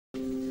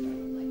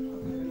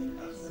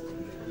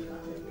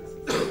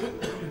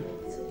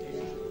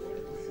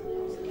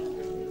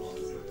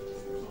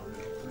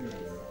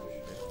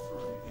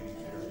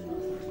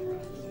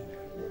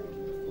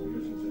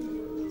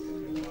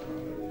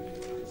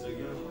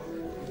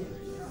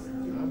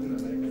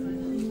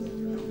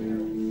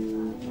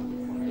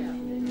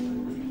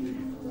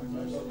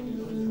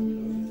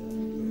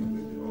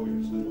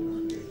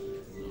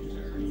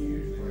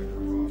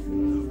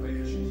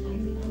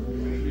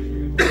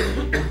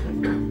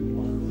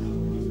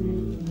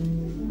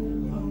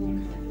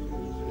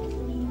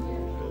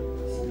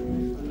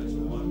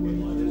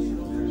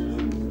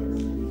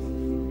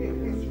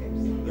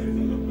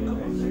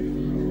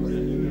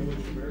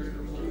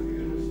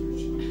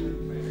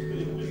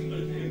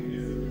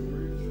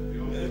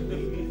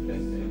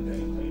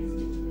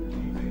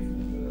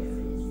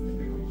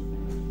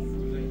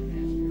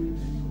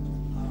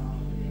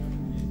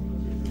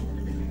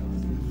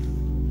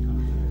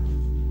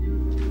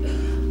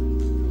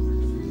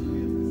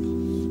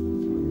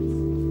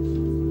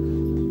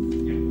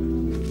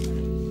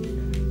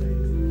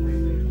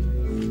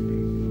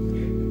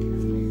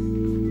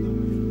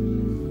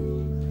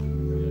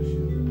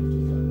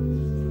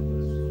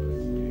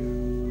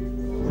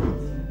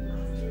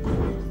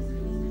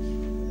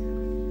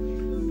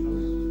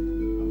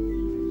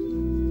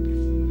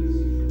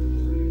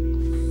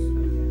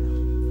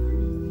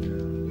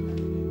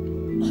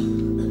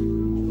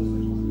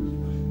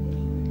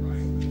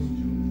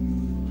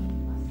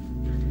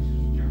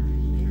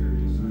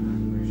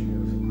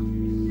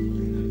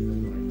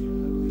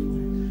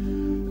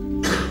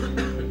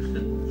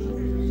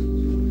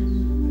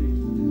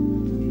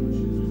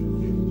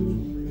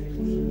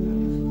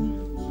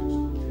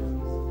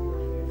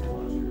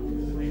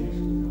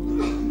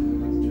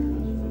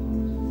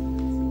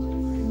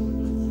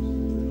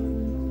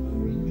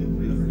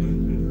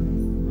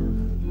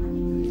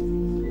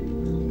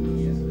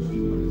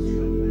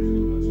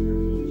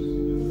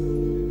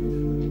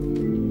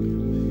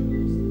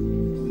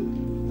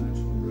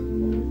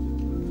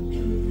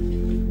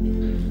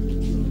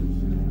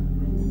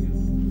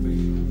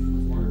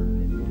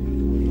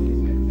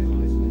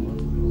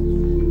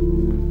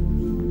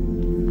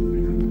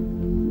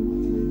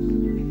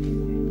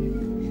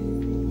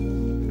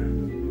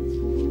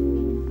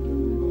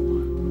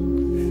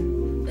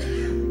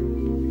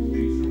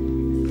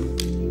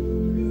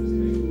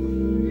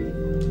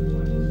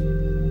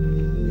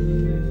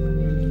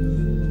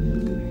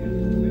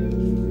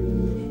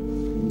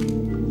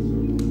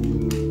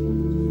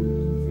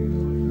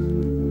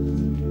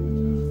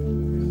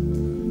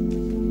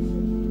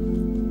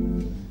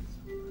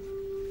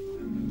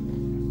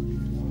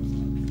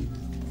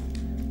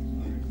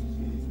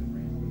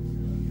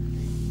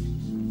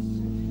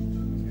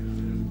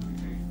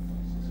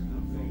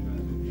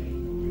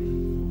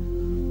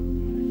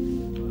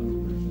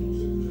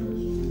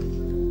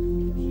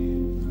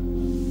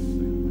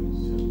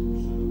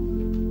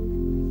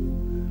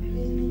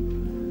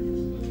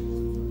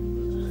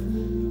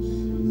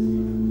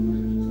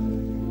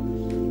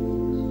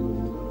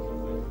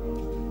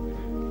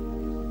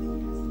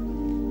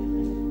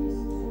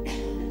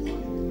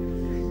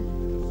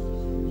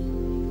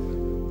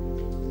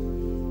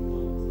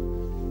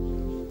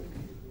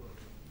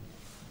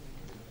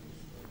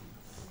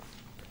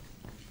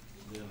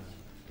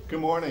Good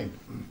morning.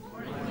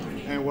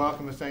 And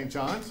welcome to St.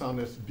 John's on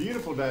this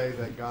beautiful day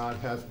that God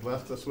has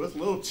blessed us with. A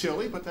little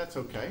chilly, but that's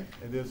okay.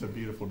 It is a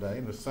beautiful day,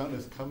 and the sun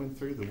is coming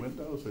through the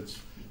windows.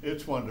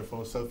 It's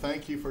wonderful. So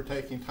thank you for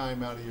taking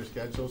time out of your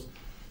schedules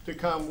to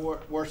come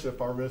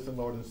worship our risen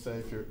Lord and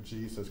Savior,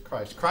 Jesus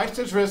Christ. Christ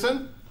is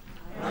risen.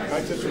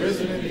 Christ is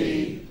risen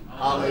indeed.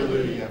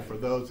 Hallelujah. For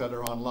those that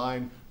are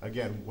online,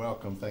 again,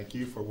 welcome. Thank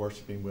you for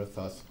worshiping with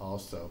us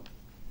also.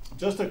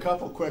 Just a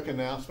couple quick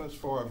announcements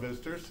for our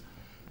visitors.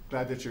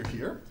 Glad that you're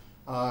here.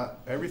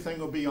 Everything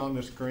will be on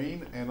the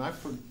screen, and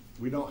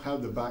we don't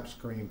have the back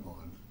screen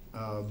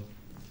on.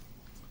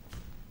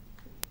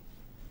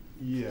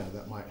 Yeah,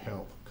 that might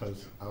help,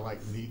 because I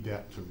need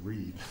that to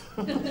read.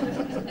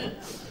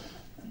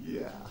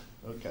 Yeah,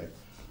 okay.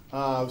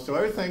 So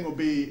everything will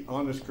be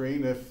on the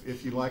screen.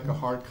 If you like a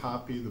hard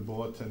copy, the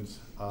bulletins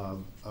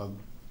of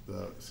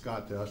the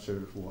Scott the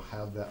Usher will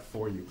have that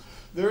for you.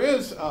 There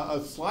is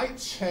a slight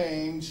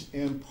change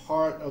in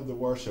part of the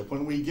worship.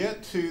 When we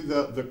get to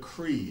the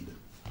creed,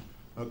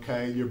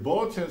 okay, your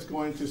bulletin is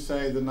going to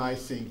say the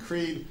Nicene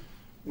Creed.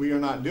 We are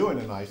not doing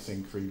a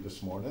Nicene Creed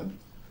this morning.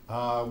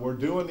 We're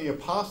doing the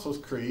Apostles'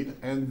 Creed,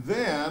 and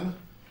then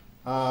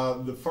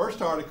the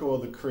first article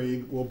of the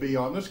Creed will be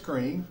on the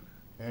screen,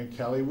 and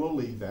Kelly will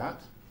lead that.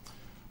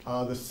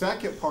 The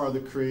second part of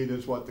the Creed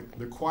is what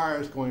the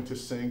choir is going to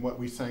sing, what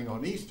we sang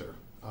on Easter,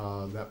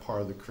 that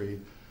part of the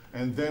Creed.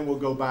 And then we'll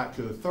go back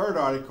to the third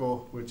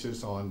article, which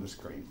is on the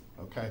screen,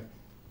 okay?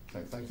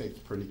 I think it's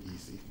pretty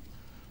easy.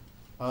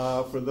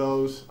 For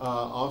those,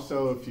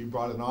 also, if you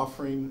brought an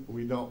offering,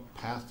 we don't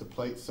pass the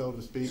plate, so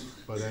to speak,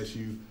 but as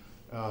you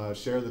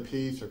share the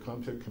peace or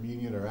come to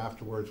communion or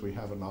afterwards, we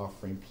have an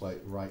offering plate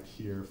right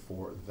here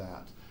for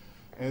that.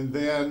 And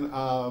then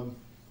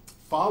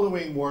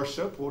following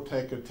worship, we'll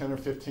take a 10 or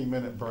 15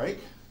 minute break,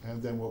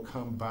 and then we'll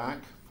come back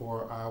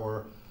for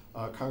our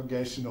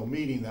congregational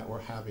meeting that we're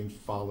having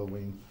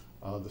following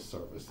the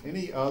service.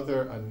 Any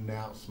other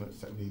announcements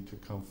that need to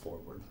come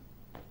forward?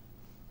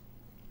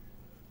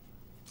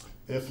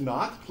 If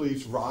not,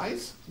 please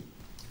rise,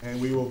 and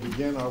we will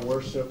begin our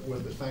worship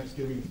with the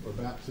thanksgiving for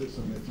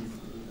baptism. If you,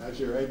 as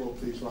you're able,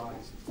 please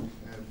rise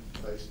and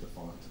face the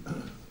font.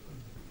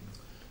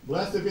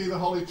 Blessed be the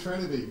Holy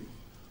Trinity,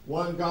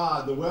 one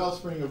God, the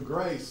wellspring of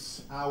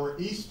grace, our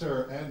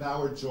Easter and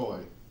our joy.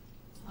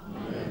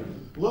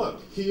 Amen.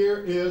 Look, here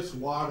is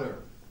water.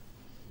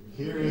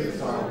 Here is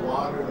our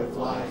water of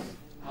life.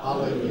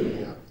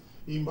 Hallelujah.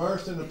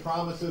 Immersed in the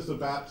promises of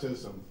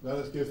baptism, let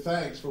us give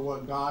thanks for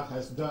what God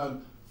has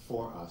done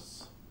for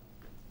us.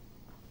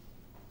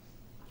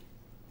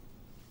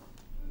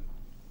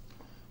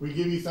 We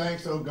give you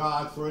thanks, O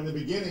God, for in the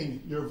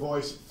beginning your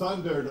voice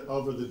thundered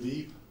over the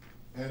deep,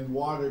 and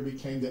water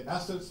became the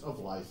essence of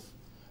life.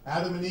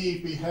 Adam and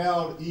Eve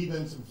beheld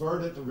Eden's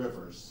verdant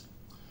rivers.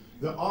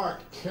 The ark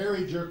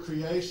carried your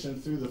creation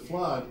through the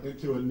flood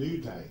into a new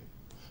day.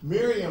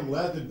 Miriam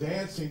led the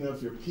dancing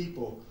of your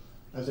people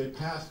as they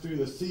passed through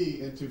the sea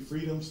into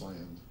freedom's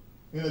land.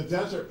 In a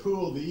desert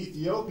pool, the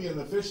Ethiopian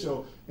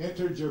official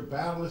entered your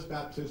boundless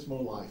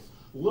baptismal life.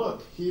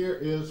 Look, here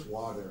is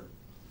water.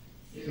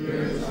 Here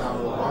is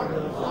our water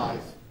of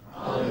life.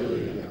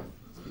 Hallelujah.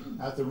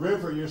 At the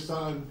river, your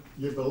son,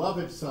 your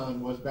beloved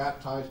son, was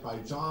baptized by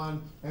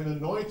John and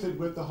anointed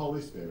with the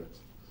Holy Spirit.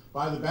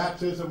 By the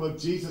baptism of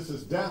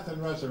Jesus' death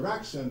and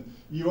resurrection,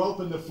 you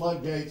opened the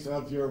floodgates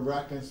of your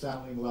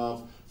reconciling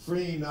love,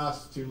 freeing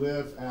us to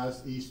live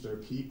as Easter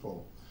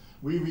people.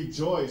 We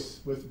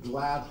rejoice with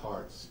glad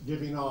hearts,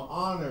 giving all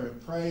honor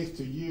and praise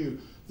to you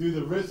through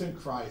the risen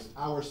Christ,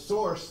 our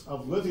source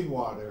of living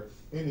water,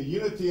 in the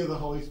unity of the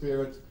Holy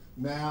Spirit,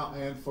 now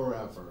and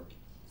forever.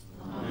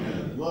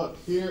 Amen. Look,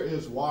 here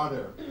is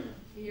water.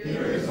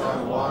 Here is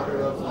our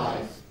water of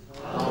life.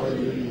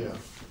 Hallelujah.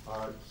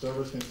 Our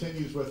service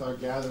continues with our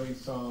gathering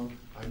song,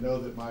 I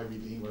Know That My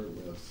Redeemer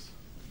Lives.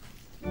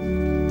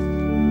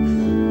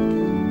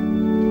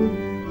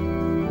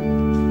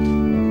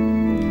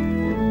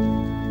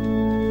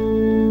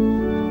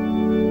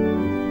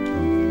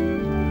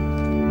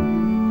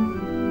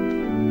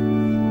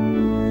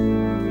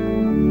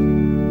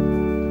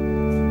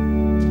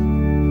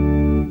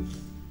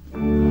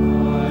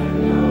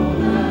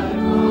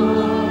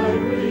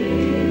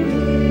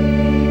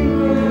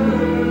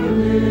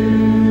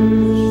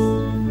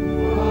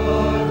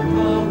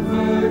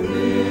 Comfort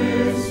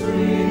this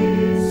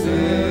sweet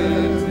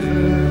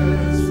sentence.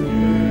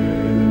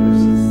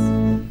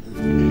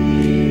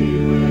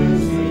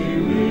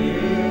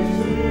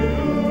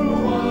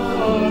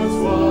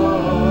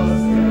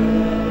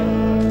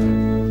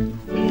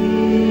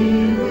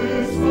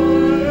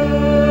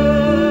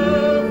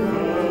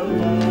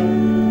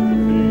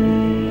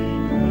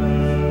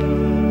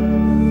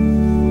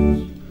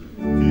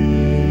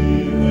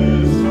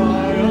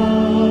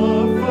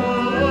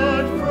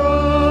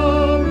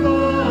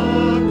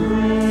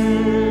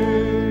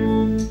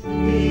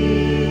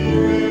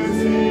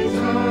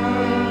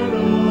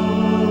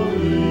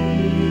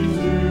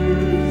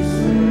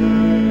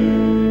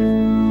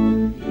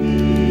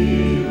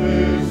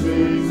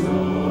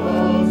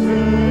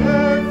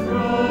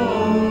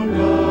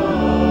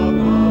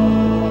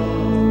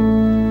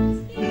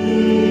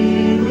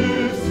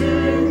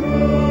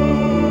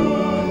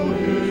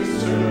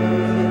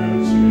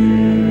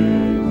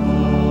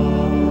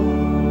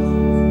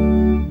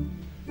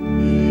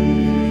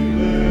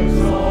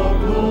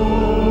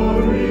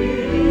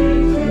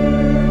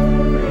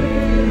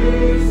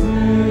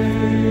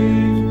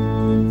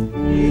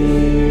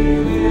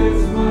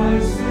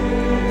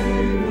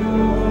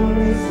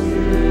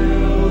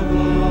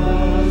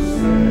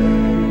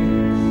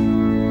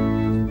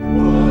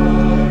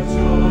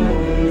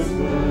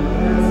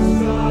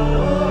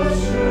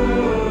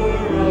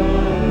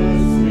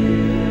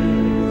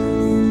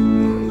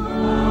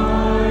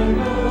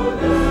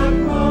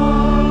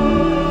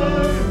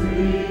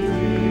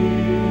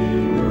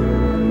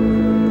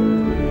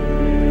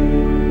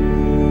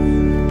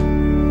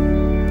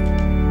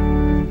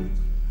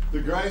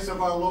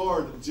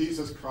 Lord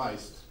Jesus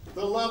Christ,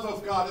 the love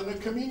of God, and the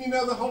communion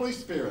of the Holy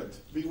Spirit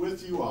be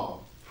with you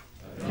all.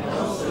 And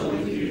also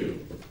with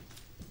you.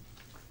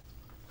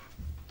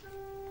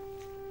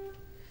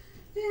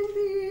 In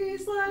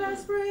peace, let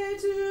us pray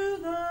to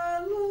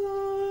the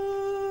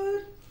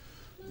Lord.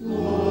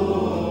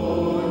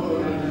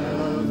 Lord,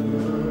 have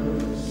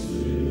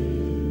mercy.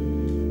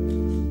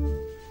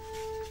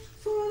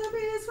 For the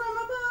peace from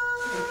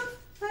above,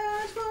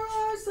 and for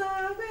our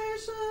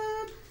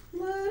salvation,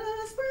 let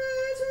us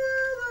pray to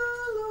the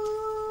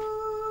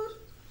Lord.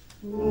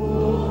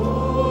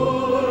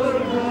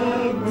 Lord,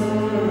 have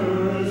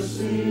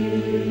mercy.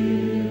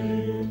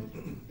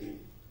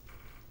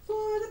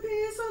 For the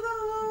peace of the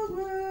whole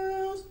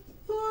world,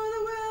 for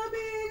the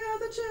well-being of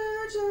the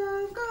Church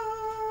of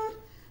God,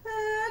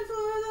 and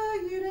for the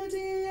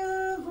unity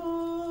of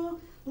all,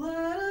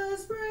 let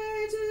us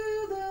pray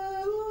to the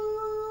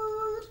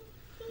Lord.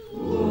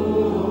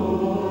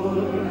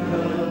 Lord,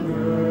 have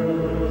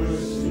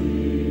mercy.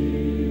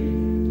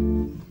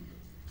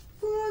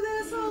 For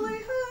this holy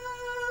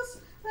house,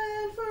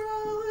 and for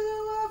all who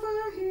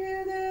offer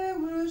here their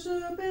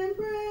worship and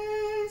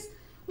praise,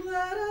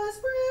 let us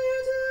pray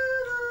to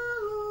the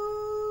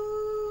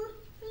Lord.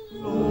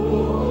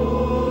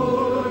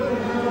 Lord,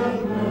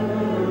 have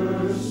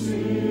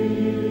mercy.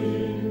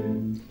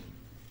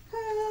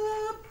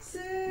 Help,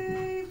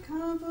 save,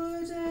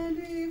 comfort, and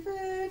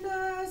defend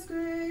us,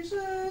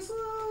 gracious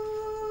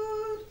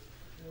Lord.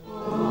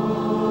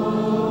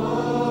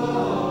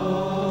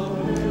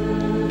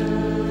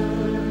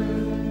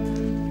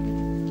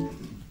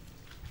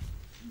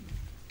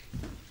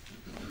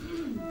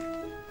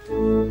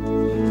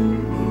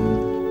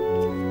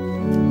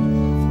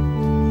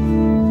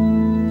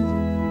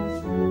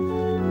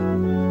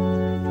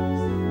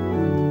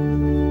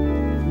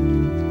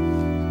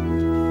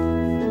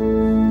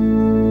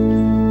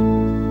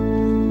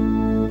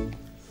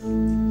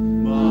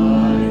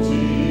 My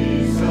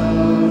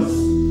Jesus,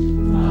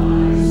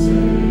 my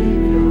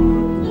Savior,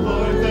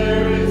 Lord,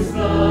 there is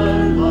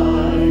none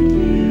like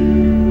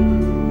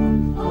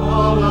you.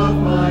 All of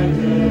my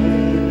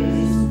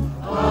days,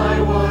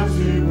 I want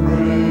to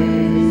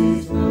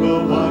praise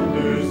the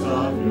wonders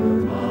of your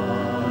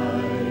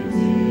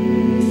mighty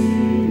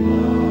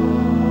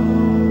love.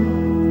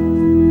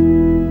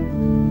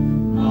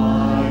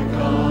 My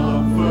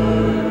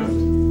comfort,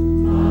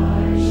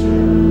 my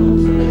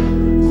shelter,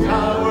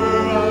 tower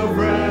of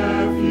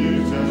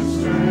refuge and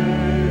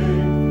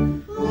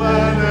strength,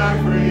 let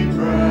every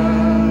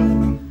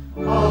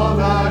breath, all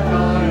that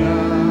I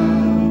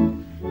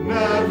am,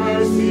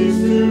 never cease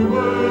to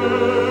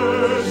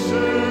worship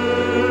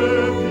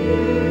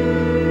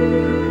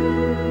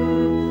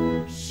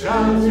you.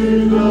 Shout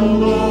to the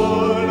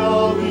Lord,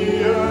 all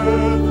the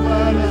earth,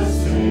 let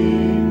us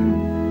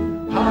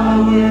sing.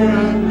 Power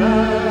and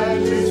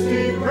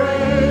majesty,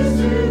 praise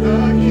to the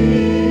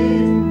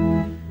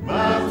King.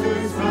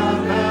 Mountains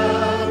bow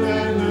down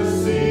and the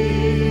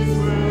seas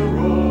will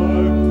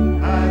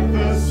roar at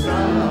the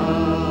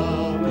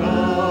sound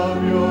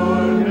of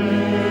your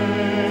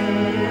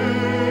name.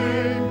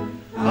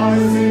 I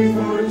sing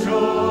for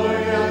joy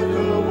at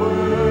the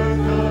work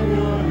of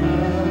your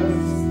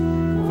hands.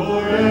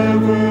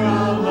 Forever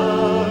I'll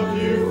love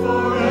you,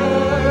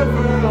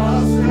 forever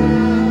I'll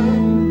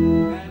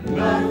stand.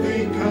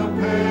 Nothing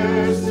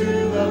compares to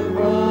the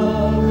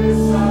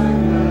promise I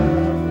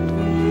have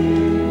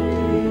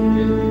in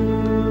you.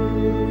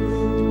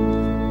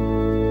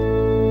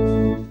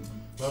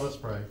 Let us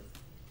pray.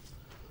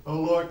 O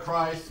Lord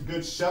Christ,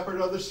 good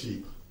shepherd of the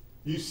sheep,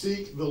 you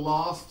seek the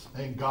lost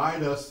and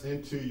guide us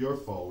into your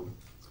fold.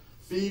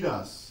 Feed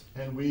us,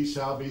 and we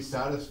shall be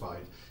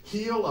satisfied.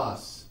 Heal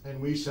us,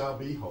 and we shall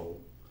be whole.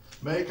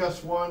 Make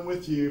us one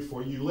with you,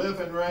 for you live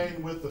and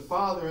reign with the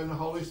Father and the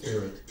Holy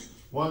Spirit,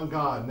 one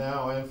God,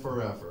 now and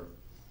forever.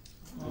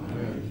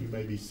 Amen. You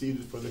may be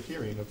seated for the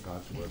hearing of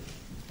God's word.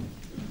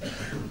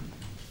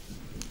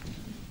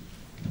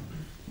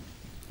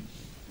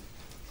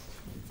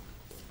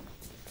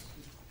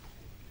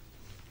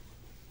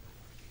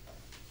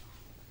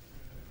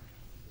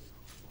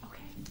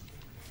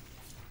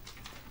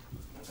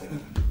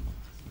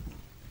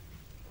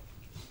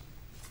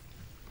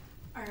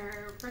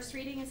 Our first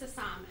reading is a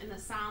psalm, and the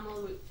psalm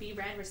will be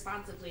read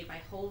responsively by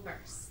whole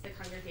verse. The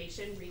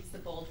congregation reads the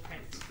bold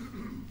print.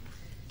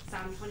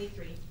 Psalm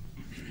 23.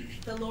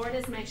 The Lord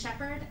is my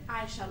shepherd,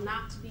 I shall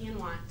not be in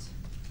want.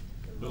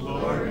 The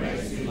Lord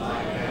makes me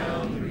lie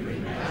down in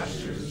green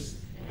pastures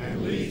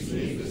and leads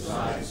me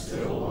beside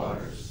still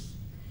waters.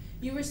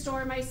 You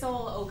restore my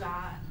soul, O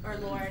God, or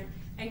Lord,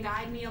 and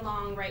guide me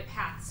along right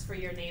paths for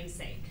your name's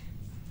sake.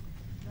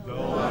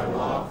 Though I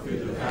walk through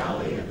the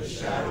valley of the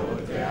shadow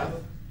of death,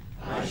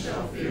 I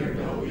shall fear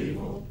no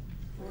evil,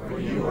 for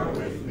you are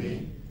with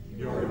me.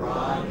 Your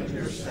rod and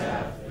your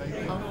staff,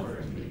 they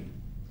comfort me.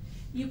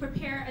 You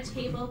prepare a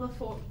table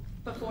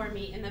before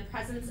me in the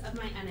presence of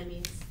my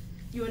enemies.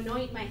 You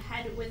anoint my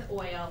head with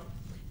oil,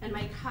 and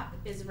my cup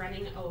is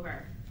running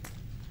over.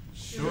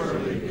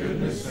 Surely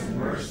goodness and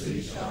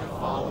mercy shall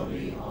follow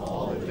me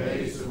all the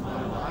days of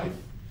my life,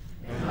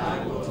 and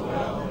I will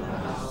dwell in the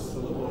house of the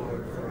Lord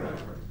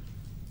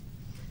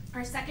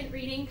Our second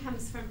reading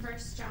comes from 1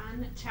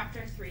 John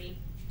chapter 3.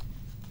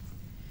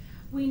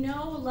 We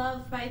know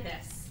love by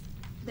this,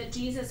 that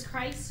Jesus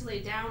Christ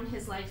laid down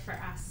his life for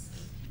us,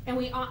 and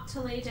we ought to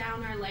lay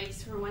down our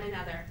lives for one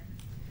another.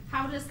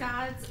 How does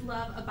God's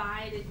love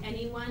abide in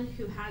anyone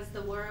who has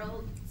the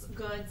world's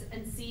goods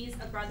and sees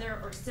a brother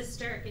or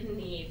sister in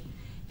need,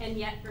 and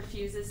yet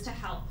refuses to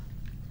help?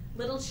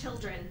 Little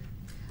children,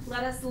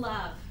 let us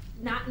love,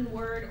 not in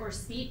word or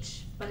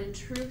speech, but in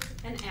truth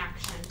and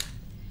action.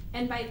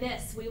 And by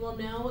this we will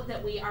know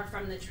that we are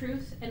from the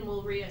truth and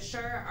will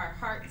reassure our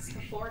hearts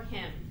before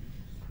him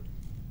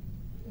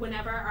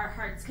whenever our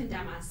hearts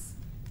condemn us.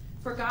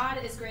 For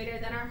God is greater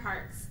than our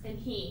hearts, and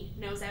he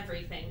knows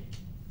everything.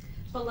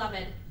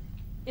 Beloved,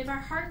 if our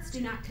hearts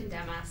do not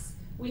condemn us,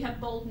 we have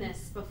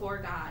boldness before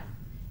God,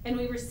 and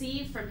we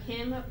receive from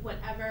him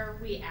whatever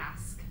we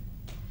ask,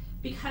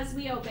 because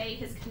we obey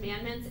his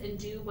commandments and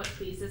do what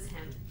pleases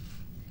him.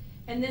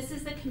 And this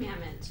is the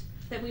commandment,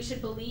 that we should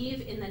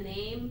believe in the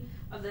name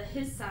of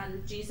his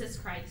Son, Jesus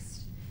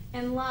Christ,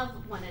 and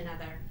love one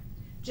another,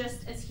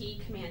 just as he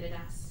commanded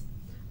us.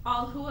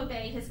 All who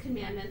obey his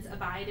commandments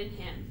abide in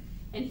him,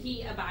 and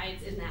he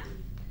abides in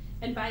them.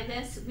 And by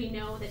this we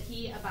know that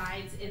he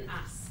abides in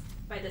us,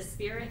 by the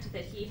Spirit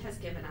that he has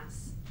given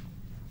us.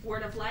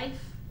 Word of life,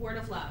 word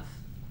of love.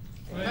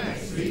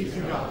 Thanks be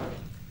to God.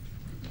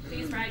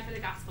 Please rise for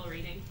the gospel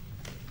reading.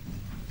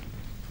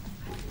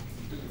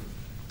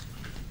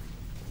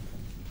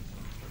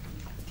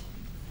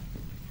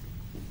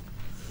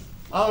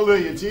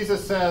 Hallelujah.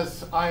 Jesus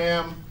says, I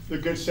am the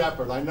good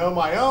shepherd. I know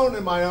my own,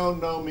 and my own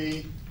know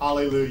me.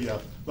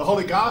 Hallelujah. The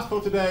Holy Gospel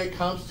today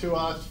comes to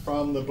us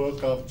from the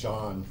book of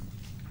John.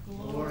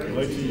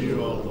 Glory to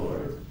you, O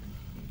Lord.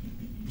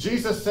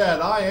 Jesus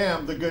said, I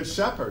am the good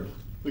shepherd.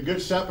 The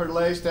good shepherd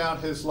lays down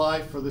his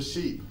life for the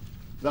sheep.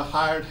 The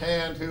hired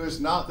hand, who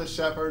is not the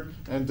shepherd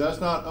and does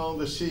not own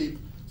the sheep,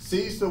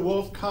 sees the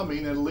wolf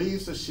coming and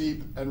leaves the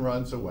sheep and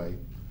runs away.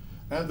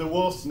 And the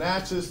wolf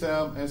snatches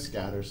them and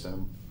scatters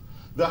them.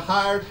 The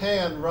hired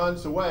hand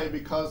runs away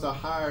because the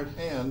hired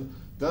hand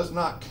does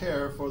not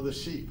care for the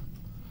sheep.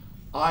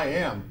 I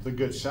am the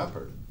good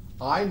shepherd.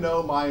 I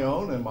know my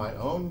own, and my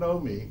own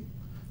know me,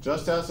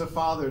 just as the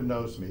Father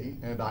knows me,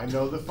 and I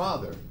know the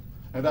Father.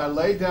 And I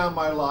lay down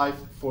my life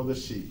for the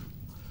sheep.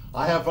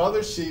 I have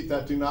other sheep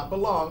that do not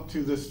belong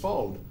to this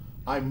fold.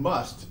 I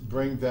must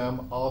bring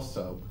them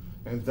also,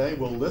 and they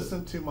will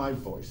listen to my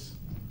voice.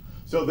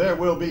 So there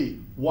will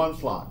be one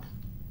flock,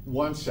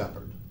 one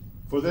shepherd.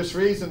 For this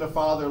reason the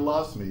Father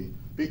loves me,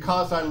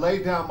 because I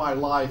lay down my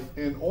life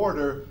in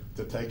order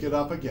to take it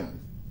up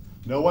again.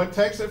 No one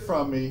takes it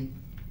from me,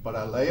 but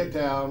I lay it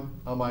down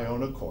on my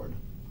own accord.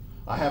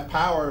 I have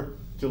power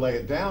to lay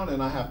it down,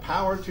 and I have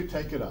power to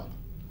take it up.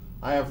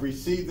 I have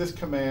received this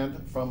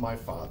command from my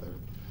Father.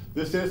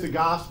 This is the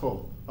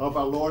gospel of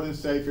our Lord and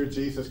Savior,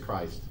 Jesus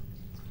Christ.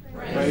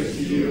 Praise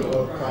to you,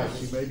 O Christ.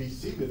 You may be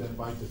seated and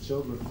invite the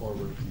children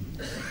forward,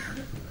 please.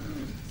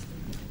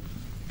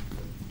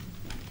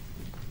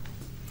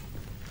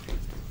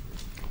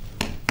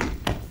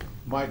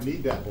 Might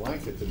need that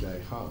blanket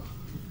today, huh?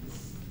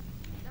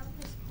 I'm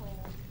just cold.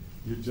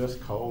 You're just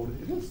cold?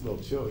 It is a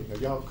little chilly. Are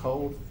y'all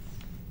cold?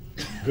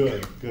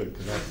 Good,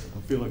 because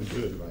I'm feeling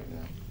good right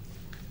now.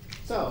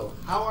 So,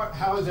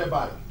 how is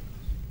everybody?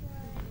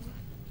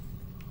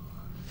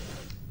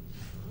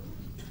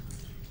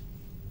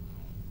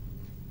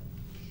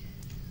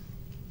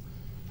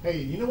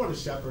 Hey, you know what a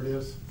shepherd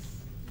is?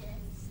 Yes,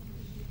 somebody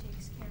who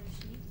takes care of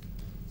sheep.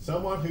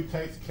 Someone who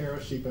takes care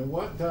of sheep. And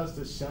what does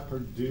the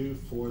shepherd do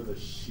for the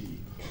sheep?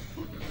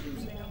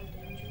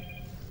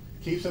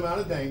 Keeps them out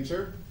of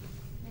danger.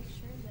 Make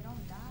sure they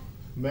don't die.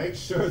 Make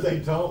sure they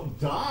don't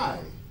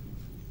die.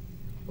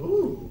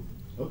 Ooh,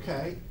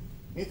 okay.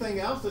 Anything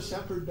else the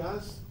shepherd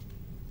does?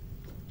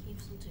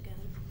 Keeps them together.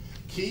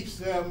 Keeps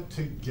them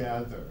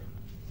together.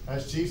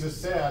 As Jesus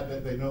said,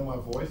 that they know my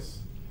voice,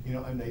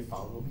 and they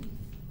follow me.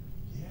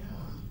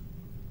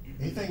 Yeah.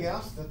 Anything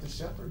else that the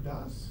shepherd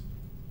does?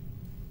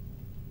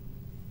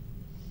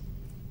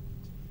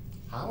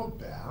 How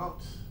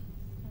about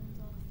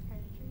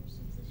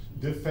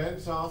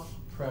defends off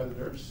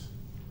predators?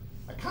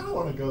 I kind of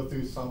want to go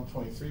through Psalm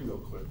 23 real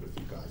quick with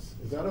you guys.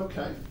 Is that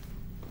okay?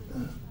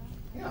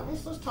 Yeah,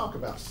 let's talk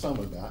about some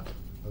of that,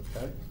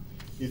 okay?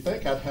 You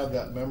think I'd have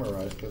that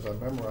memorized, because I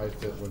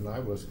memorized it when I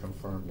was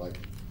confirmed like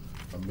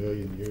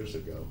 1,000,000 years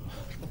ago.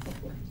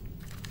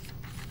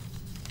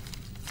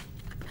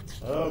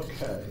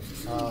 Okay.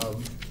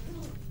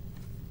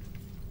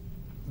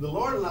 The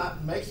Lord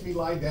makes me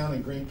lie down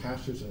in green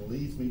pastures and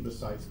leads me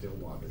beside still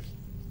waters.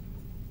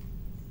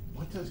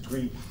 What does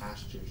green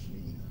pastures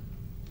mean?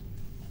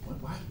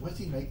 Why does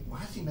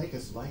he make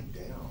us lie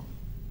down?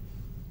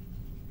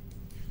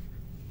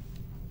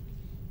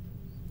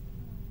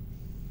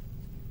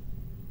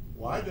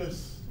 Why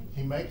does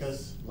he make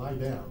us lie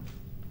down?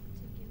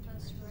 To give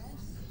us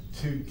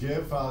rest. To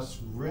give us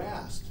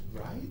rest,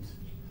 right?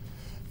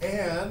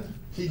 And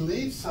he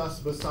leads us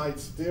beside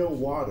still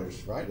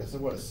waters, right? That's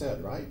what it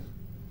said, right?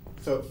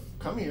 So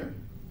come here,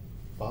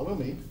 follow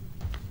me.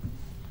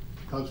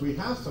 Because we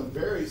have some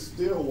very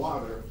still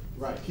water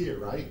right here,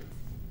 right?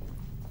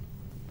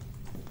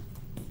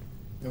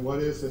 And what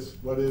is this?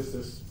 What is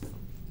this?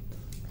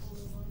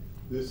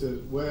 This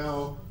is,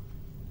 well,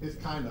 it's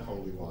kind of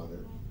holy water.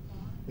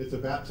 It's a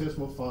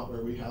baptismal font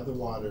where we have the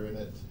water in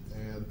it.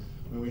 And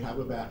when we have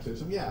a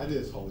baptism, yeah, it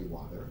is holy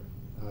water.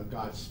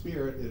 God's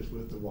Spirit is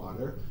with the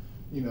water.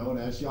 You know, and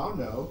as y'all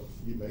know,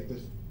 you make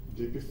this,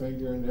 dip your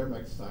finger in there,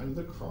 make the sign of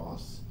the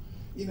cross.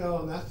 You know,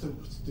 and that's the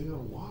still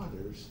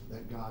waters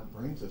that God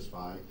brings us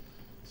by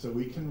so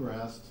we can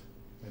rest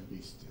and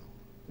be still.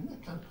 Isn't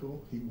that kind of cool?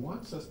 He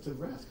wants us to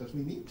rest because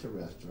we need to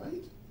rest,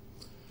 right?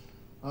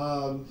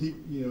 He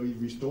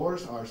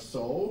restores our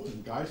soul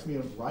and guides me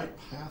on right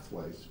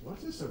pathways.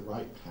 What is a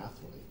right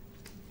pathway?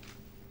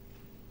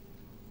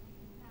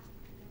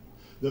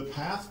 The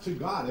path to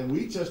God. And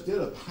we just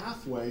did a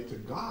pathway to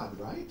God,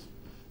 right?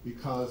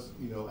 Because,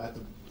 at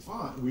the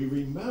font, we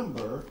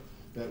remember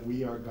that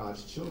we are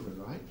God's children,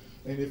 right?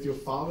 And if you'll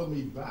follow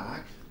me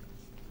back,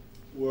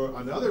 where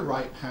another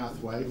right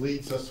pathway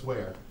leads us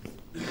where?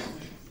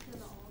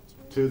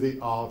 To the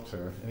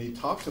altar. And he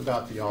talks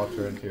about the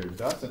altar in here,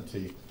 doesn't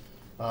he?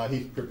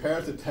 He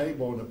prepares a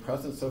table in the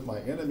presence of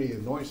my enemy,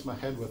 anoints my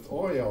head with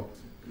oil,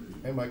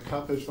 and my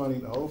cup is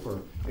running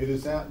over. It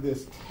is at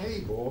this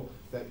table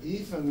that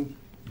even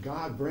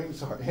God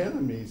brings our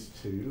enemies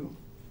to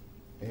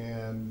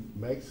and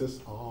makes us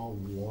all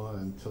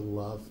one to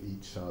love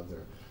each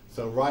other.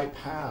 So right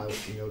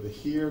paths, to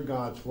hear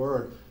God's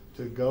word,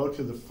 to go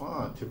to the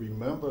font, to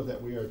remember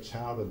that we are a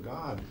child of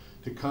God,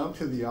 to come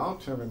to the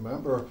altar and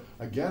remember,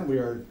 again, we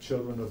are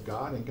children of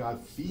God, and God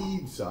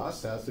feeds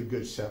us as the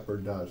good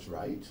shepherd does,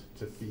 right?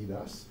 To feed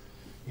us,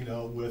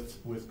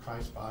 with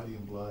Christ's body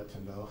and blood,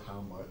 to know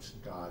how much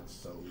God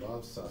so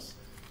loves us,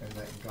 and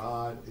that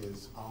God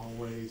is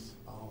always,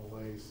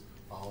 always,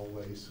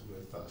 always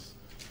with us.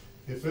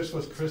 If this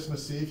was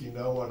Christmas Eve, you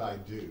know what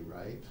I'd do,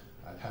 right?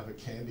 I'd have a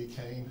candy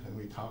cane, and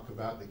we talk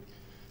about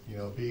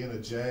being a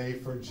J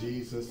for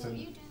Jesus. And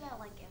you do that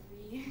like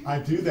every year. I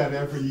do that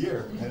every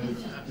year, and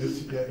it's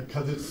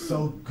because it's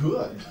so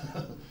good.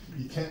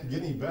 You can't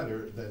get any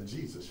better than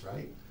Jesus,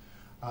 right?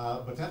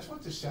 But that's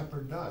what the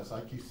shepherd does.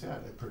 Like you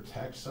said, it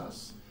protects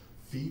us,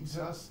 feeds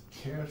us,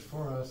 cares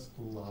for us,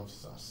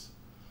 loves us.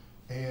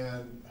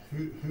 And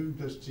who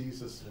does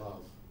Jesus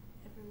love?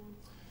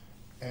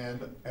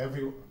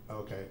 Everyone.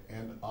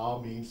 And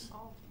all means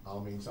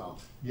all.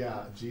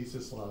 Yeah,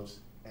 Jesus loves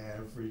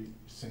every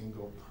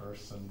single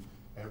person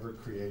ever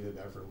created,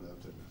 ever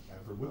lived, and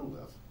ever will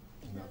live.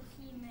 He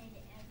made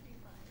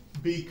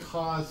everybody.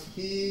 Because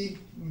he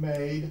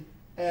made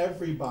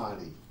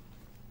everybody.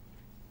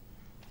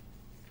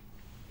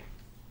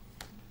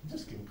 I'm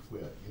just gonna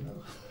quit,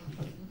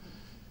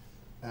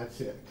 That's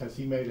it, because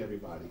he made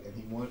everybody, and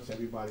he wants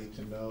everybody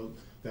to know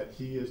that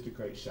he is the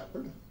great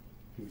shepherd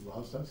who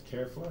loves us,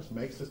 cares for us,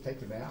 makes us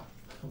take a nap.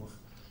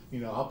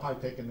 I'll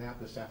probably take a nap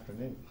this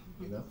afternoon,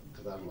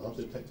 because I love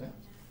to take naps.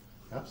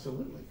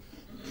 Absolutely.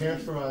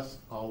 Cares for us,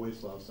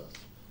 always loves us.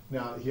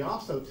 Now, he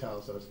also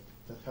tells us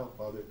to help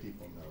other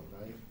people know,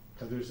 right?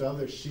 Because there's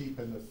other sheep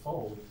in the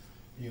fold,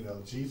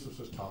 Jesus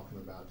was talking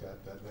about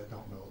that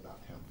don't know about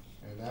him.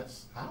 And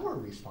that's our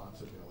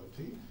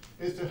responsibility,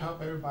 is to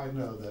help everybody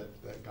know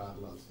that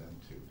God loves them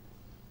too.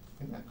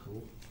 Isn't that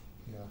cool?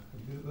 Yeah,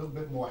 a little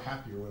bit more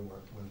happier when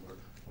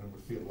we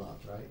feel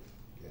loved, right?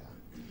 Yeah.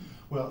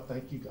 Well,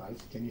 thank you guys.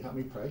 Can you help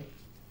me pray?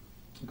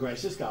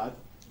 Gracious God,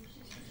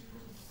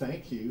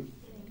 thank you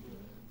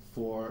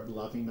for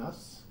loving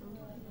us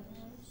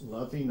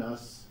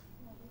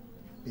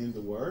in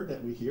the word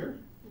that we hear,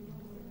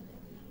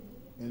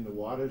 in the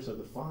waters of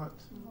the font,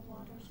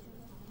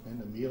 and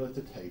the meal at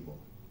the table.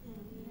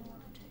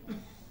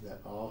 That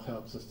all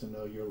helps us to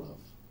know your love.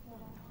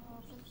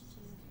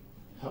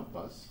 Help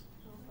us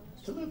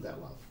to live that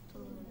love.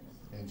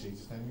 In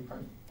Jesus' name we pray.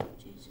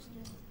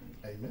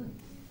 Amen.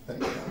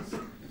 Thank you, guys.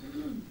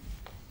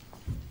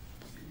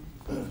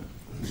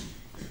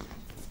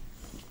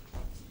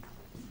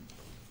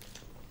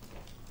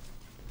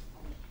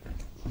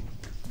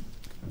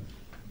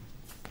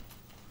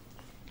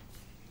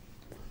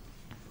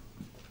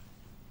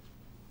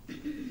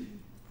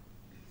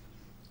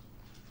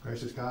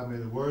 Gracious God, may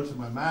the words of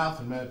my mouth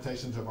and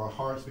meditations of our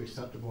hearts be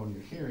acceptable in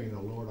your hearing,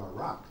 O Lord, our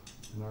rock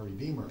and our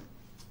Redeemer.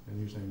 In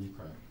whose name we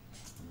pray.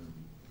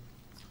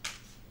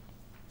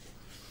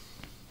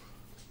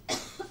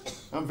 Amen.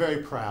 I'm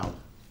very proud.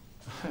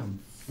 I'm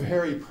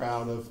very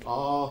proud of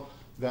all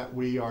that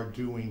we are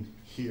doing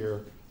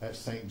here at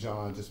St.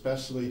 John's,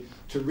 especially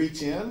to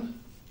reach in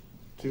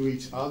to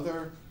each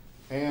other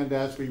and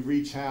as we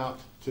reach out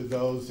to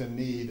those in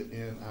need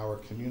in our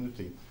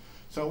community.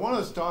 So I want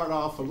to start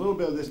off a little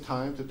bit of this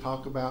time to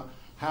talk about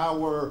how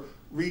we're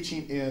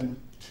reaching in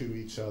to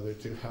each other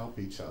to help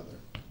each other.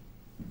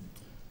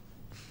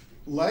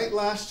 Late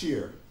last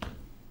year,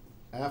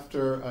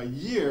 after a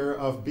year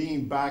of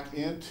being back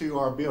into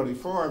our building,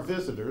 for our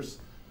visitors,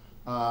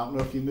 I don't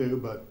know if you knew,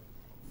 but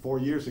 4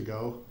 years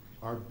ago,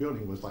 our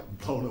building was like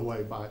blown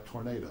away by a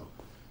tornado.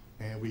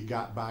 And we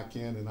got back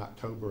in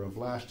October of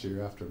last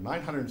year after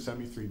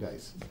 973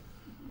 days.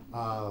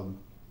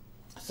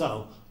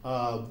 So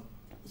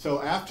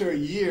after a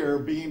year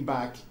being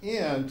back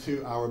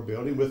into our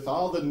building with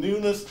all the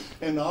newness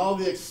and all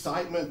the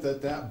excitement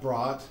that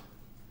brought,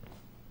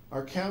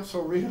 our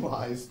council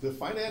realized the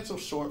financial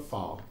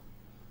shortfall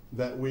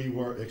that we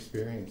were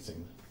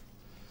experiencing.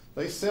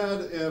 They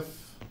said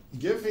if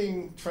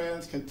giving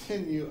trends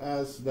continue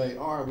as they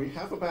are, we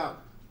have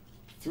about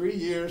 3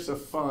 years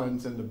of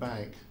funds in the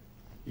bank,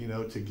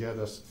 to get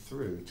us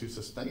through, to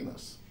sustain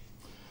us.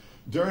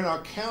 During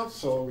our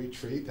council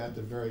retreat at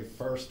the very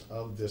first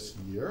of this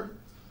year,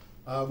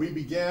 we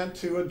began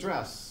to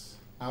address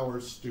our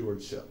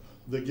stewardship,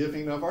 the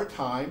giving of our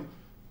time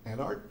and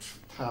our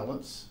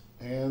talents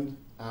and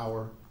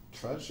our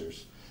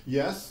treasures.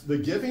 Yes, the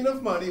giving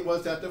of money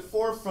was at the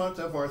forefront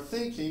of our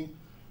thinking.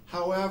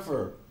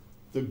 However,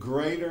 the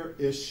greater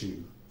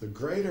issue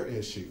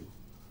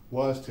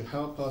was to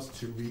help us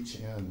to reach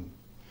in,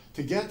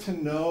 to get to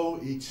know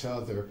each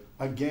other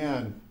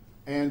again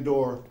and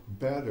or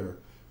better,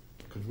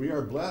 because we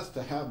are blessed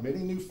to have many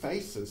new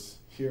faces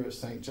here at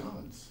St.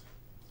 John's.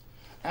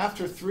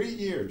 After 3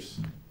 years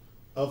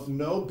of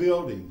no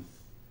building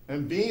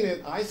and being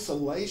in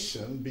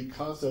isolation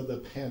because of the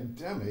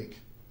pandemic,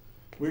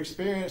 we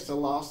experienced a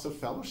loss of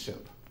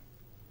fellowship,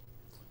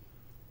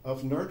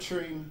 of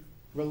nurturing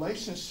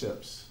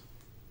relationships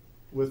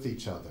with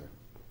each other.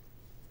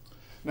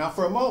 Now,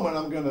 for a moment,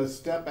 I'm going to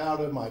step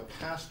out of my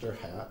pastor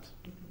hat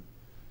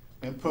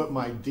and put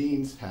my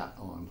dean's hat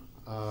on.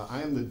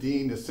 I am the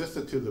dean,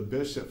 assistant to the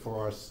bishop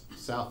for our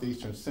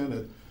Southeastern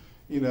Synod,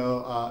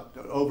 to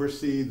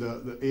oversee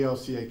the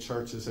ELCA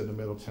churches in the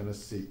Middle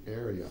Tennessee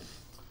area.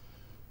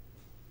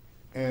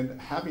 And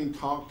having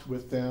talked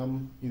with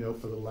them,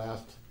 for the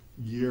last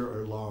year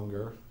or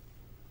longer,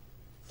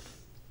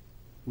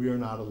 we are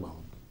not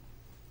alone.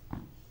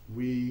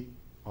 We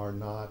are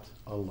not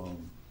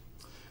alone.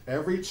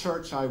 Every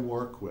church I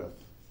work with,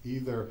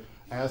 either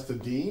as the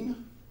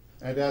dean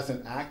and as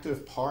an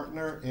active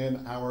partner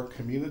in our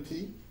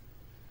community,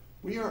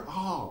 we are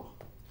all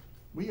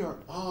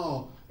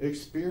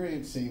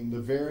experiencing the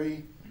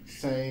very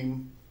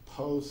same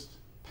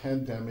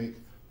post-pandemic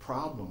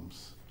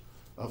problems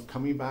of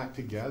coming back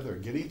together,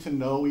 getting to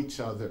know each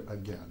other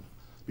again,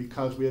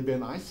 because we had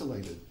been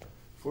isolated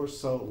for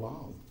so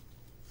long.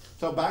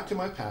 So back to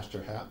my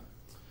pastor hat.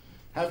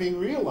 Having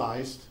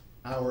realized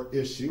our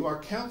issue, our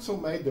council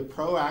made the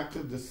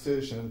proactive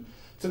decision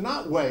to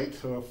not wait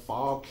for a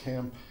fall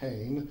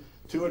campaign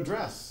to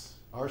address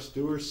our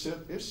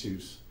stewardship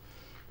issues.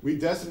 We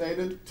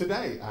designated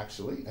today,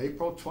 actually,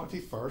 April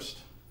 21st,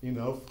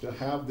 to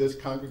have this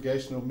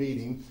congregational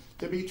meeting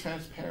to be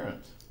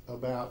transparent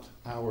about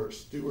our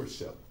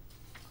stewardship.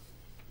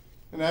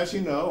 And as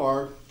you know,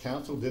 our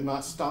council did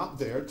not stop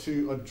there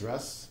to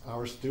address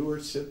our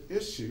stewardship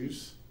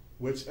issues,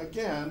 which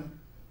again,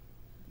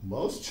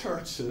 most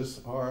churches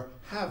are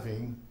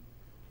having.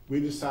 We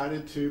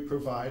decided to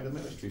provide a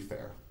ministry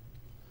fair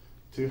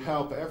to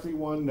help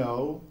everyone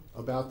know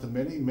about the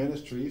many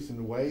ministries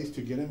and ways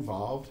to get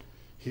involved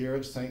here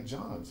at St.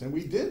 John's. And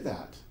we did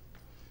that,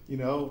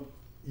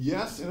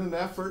 yes, in an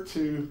effort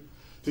to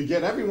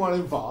get everyone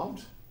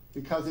involved,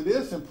 because it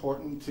is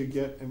important to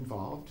get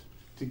involved,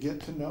 to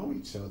get to know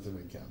each other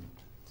again,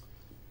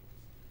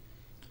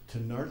 to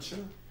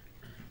nurture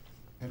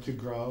and to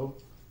grow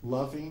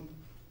loving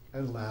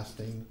and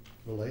lasting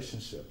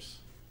relationships.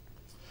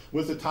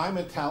 With the time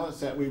and talents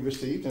that we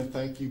received, and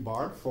thank you,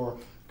 Barb, for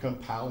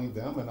compiling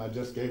them, and I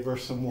just gave her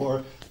some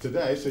more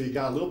today, so you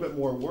got a little bit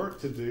more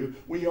work to do.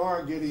 We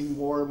are getting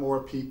more and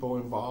more people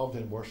involved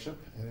in worship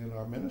and in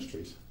our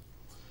ministries.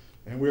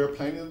 And we are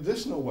planning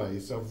additional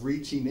ways of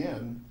reaching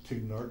in to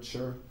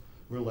nurture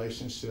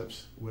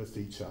relationships with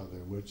each other,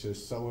 which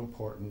is so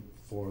important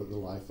for the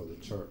life of the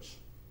church.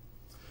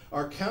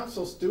 Our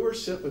council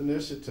stewardship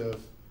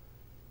initiative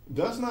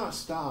does not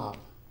stop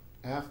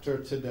after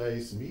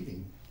today's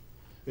meeting.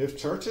 If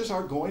churches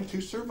are going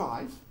to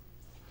survive,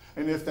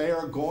 and if they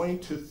are going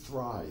to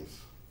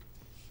thrive,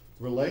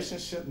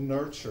 relationship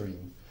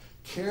nurturing,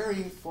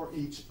 caring for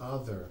each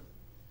other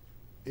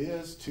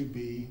is to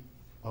be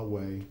a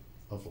way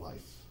of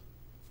life.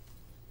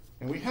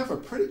 And we have a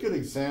pretty good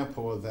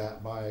example of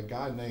that by a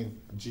guy named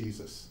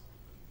Jesus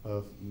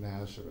of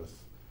Nazareth,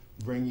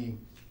 bringing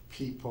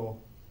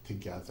people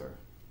together.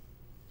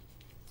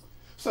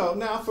 So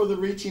now for the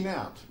reaching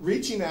out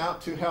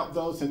to help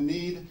those in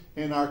need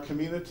in our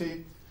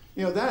community.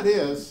 That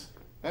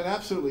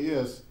absolutely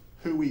is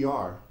who we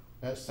are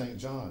at St.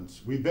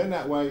 John's. We've been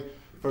that way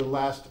for the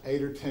last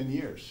 8 or 10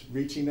 years,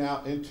 reaching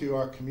out into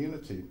our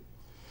community.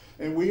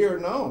 And we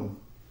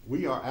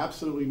are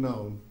absolutely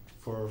known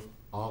for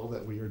all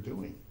that we are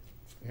doing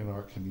in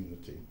our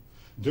community.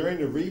 During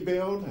the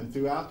rebuild and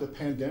throughout the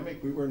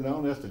pandemic, we were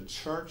known as the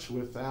church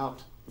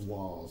without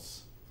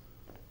walls,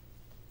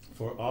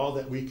 for all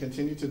that we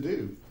continue to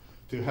do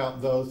to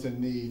help those in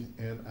need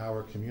in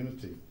our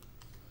community.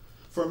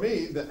 For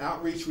me, the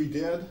outreach we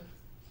did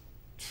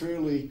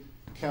truly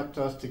kept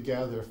us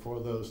together for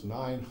those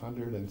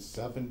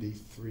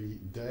 973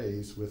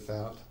 days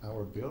without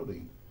our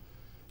building.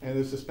 and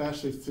it's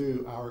especially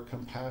through our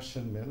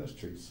compassion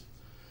ministries.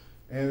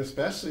 And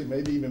especially,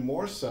 maybe even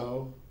more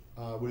so,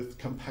 with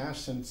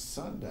Compassion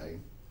Sunday.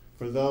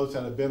 For those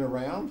that have been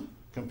around,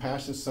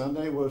 Compassion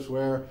Sunday was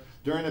where,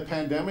 during the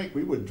pandemic,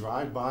 we would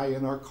drive by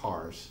in our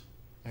cars,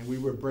 and we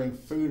would bring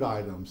food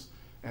items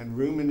and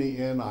room in the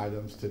inn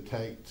items to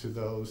take to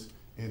those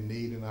in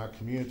need in our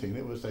community. And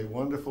it was a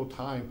wonderful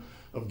time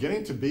of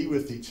getting to be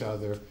with each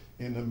other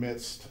in the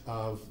midst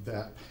of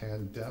that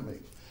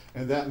pandemic.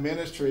 And that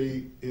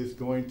ministry is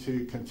going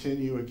to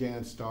continue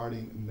again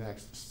starting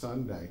next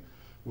Sunday,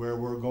 where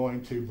we're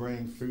going to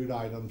bring food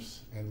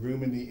items and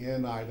room in the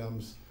inn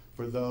items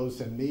for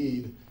those in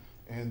need.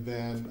 And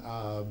then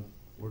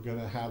we're going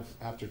to have,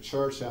 after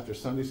church, after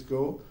Sunday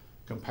school,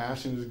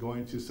 Compassion is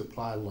going to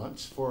supply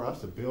lunch for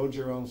us, a build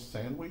your own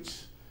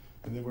sandwich.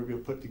 And then we're going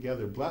to put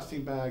together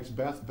blessing bags,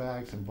 Beth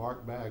bags, and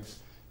bark bags,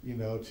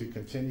 to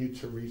continue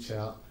to reach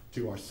out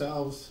to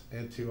ourselves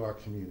and to our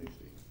community.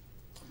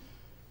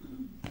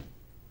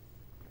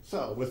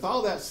 So, with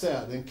all that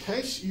said, in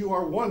case you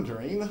are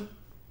wondering,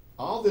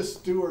 all this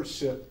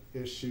stewardship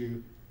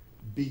issue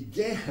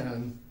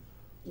began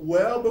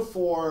well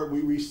before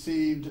we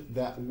received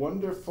that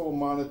wonderful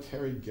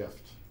monetary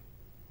gift.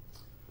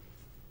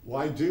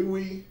 Why do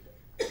we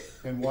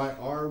and why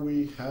are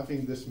we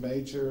having this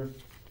major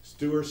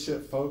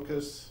stewardship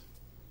focus?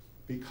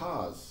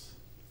 Because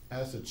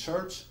as a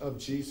church of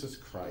Jesus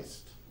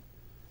Christ,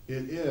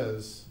 it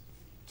is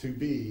to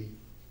be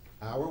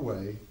our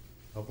way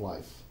of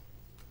life.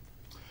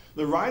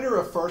 The writer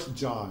of 1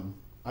 John,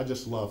 I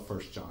just love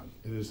 1 John.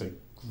 It is a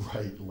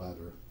great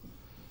letter.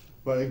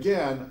 But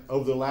again,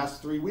 over the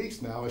last 3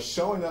 weeks now, is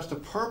showing us the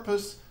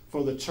purpose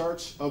for the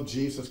church of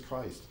Jesus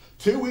Christ.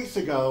 2 weeks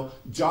ago,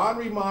 John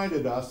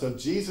reminded us of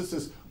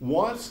Jesus'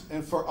 once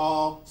and for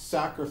all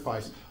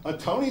sacrifice,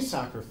 atoning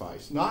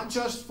sacrifice, not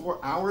just for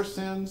our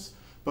sins,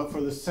 but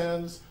for the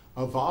sins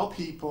of all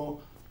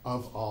people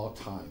of all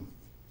time.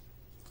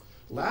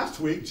 Last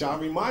week, John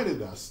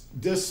reminded us,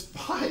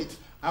 despite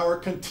our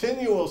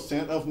continual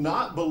sin of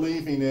not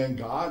believing in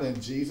God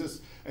and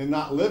Jesus and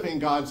not living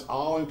God's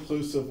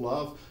all-inclusive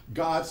love,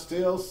 God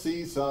still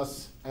sees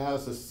us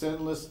as the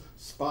sinless,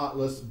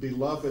 spotless,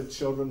 beloved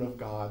children of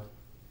God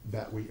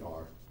that we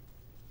are.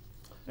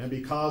 And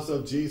because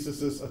of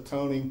Jesus'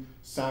 atoning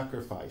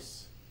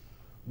sacrifice,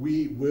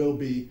 we will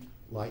be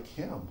like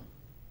him.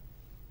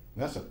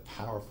 And that's a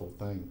powerful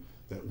thing,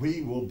 that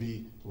we will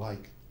be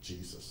like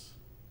Jesus.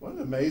 What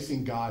an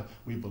amazing God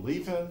we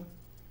believe in,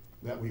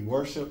 that we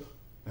worship,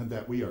 and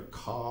that we are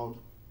called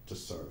to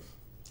serve.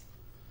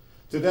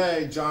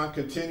 Today, John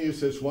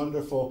continues his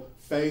wonderful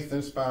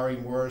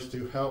faith-inspiring words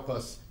to help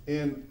us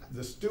in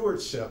the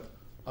stewardship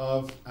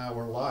of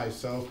our lives.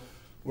 So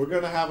we're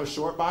going to have a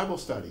short Bible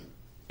study,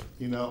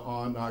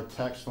 on our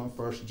text from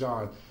 1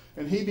 John.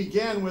 And he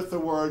began with the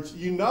words,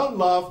 "You know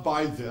love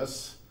by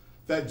this,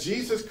 that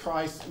Jesus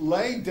Christ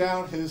laid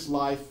down his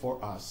life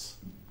for us."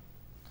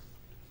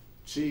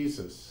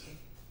 Jesus,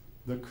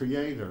 the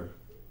Creator,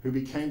 who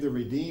became the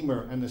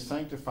Redeemer and the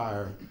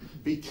Sanctifier,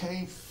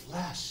 became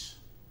flesh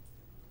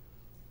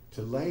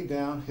to lay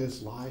down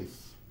his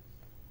life,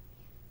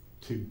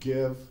 to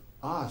give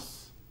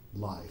us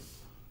life,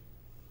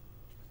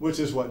 which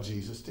is what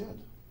Jesus did.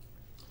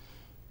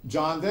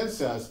 John then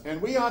says,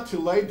 and we ought to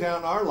lay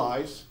down our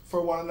lives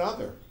for one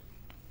another.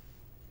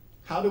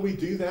 How do we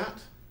do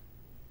that?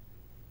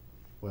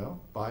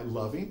 Well, by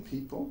loving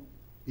people,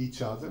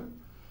 each other,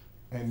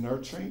 and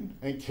nurturing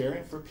and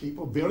caring for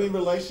people, building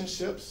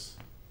relationships,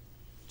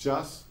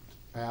 just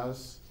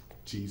as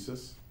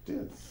Jesus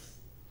did.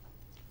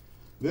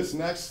 This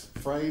next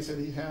phrase that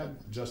he had,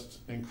 just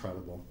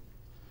incredible.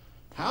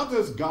 How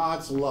does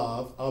God's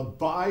love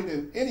abide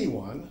in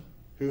anyone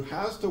who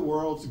has the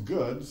world's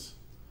goods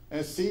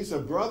and sees a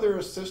brother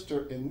or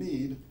sister in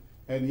need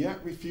and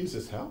yet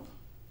refuses help?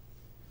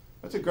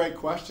 That's a great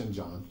question,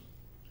 John.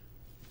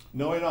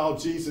 Knowing all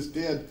Jesus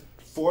did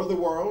for the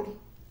world,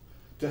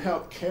 to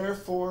help care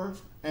for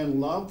and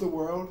love the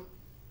world,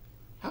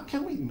 how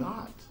can we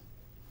not?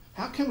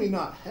 How can we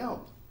not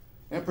help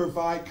and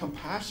provide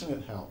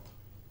compassionate help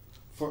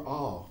for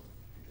all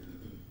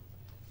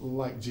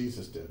like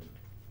Jesus did?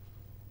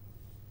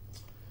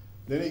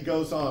 Then he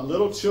goes on,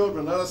 little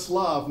children, let us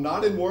love,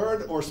 not in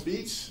word or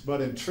speech,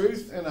 but in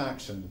truth and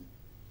action.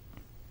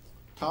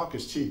 Talk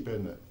is cheap,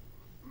 isn't it?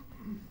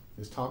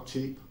 Is talk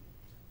cheap?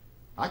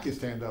 I can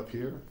stand up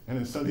here and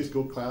in Sunday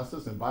school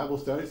classes and Bible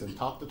studies and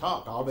talk the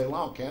talk all day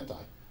long, can't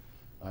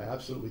I? I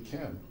absolutely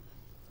can.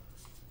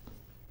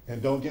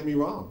 And don't get me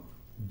wrong.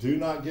 Do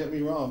not get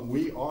me wrong.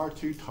 We are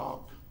to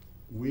talk.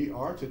 We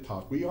are to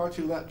talk. We are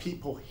to let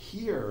people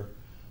hear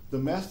the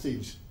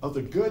message of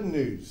the good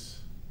news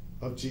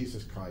of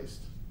Jesus Christ.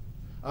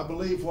 I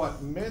believe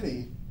what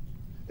many,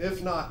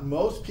 if not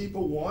most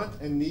people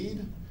want and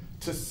need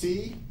to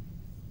see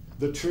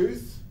the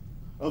truth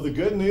of the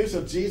good news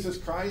of Jesus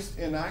Christ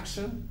in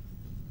action.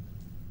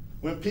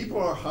 When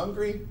people are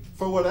hungry,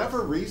 for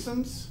whatever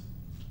reasons,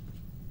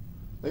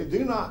 they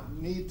do not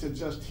need to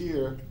just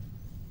hear,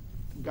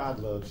 God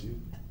loves you.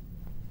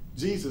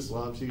 Jesus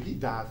loves you. He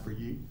died for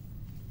you.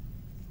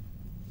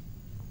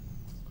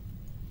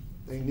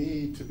 they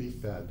need to be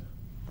fed.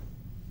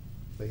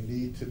 They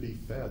need to be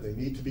fed. They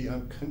need to be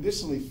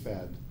unconditionally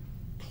fed,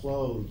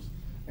 clothed,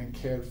 and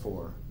cared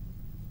for,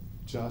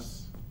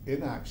 just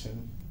in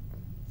action,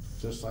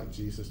 just like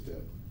Jesus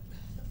did.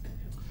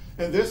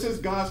 And this is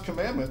God's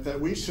commandment, that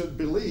we should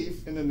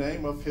believe in the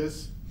name of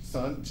his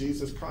Son,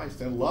 Jesus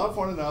Christ, and love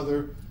one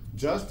another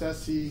just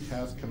as he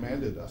has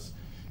commanded us.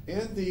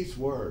 In these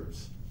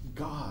words,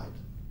 God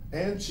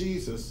and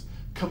Jesus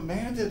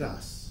commanded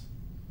us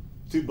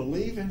to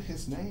believe in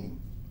his name.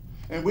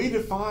 And we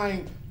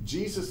define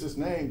Jesus'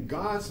 name,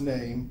 God's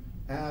name,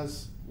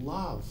 as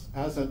love,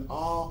 as an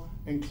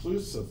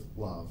all-inclusive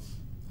love,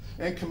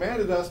 and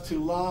commanded us to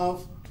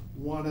love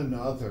one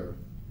another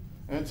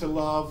and to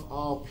love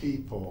all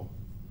people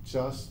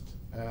just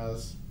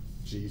as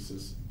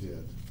Jesus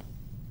did.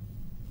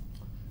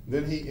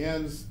 Then he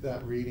ends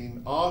that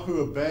reading, all who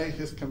obey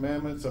his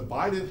commandments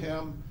abide in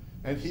him,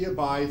 and he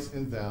abides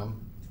in them.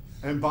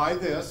 And by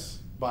this,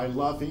 by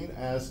loving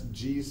as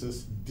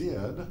Jesus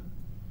did,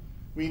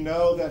 we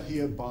know that he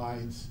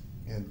abides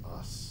in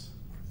us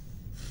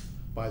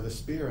by the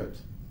Spirit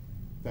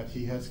that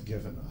he has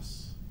given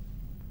us.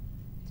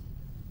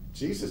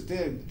 Jesus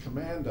did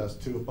command us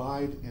to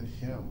abide in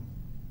him,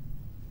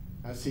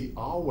 as he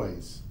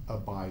always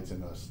abides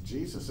in us.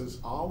 Jesus is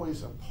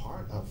always a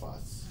part of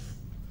us.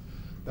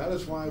 That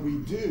is why we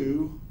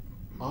do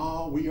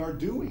all we are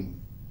doing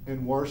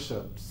in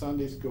worship,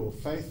 Sunday school,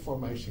 faith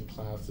formation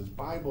classes,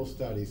 Bible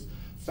studies,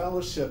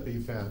 fellowship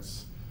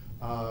events,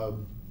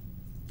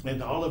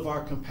 and all of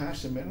our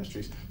compassion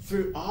ministries.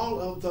 Through all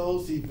of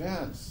those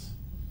events,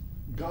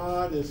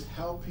 God is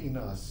helping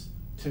us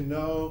to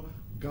know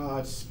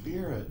God's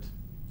Spirit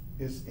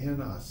is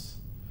in us,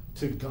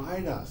 to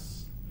guide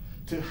us,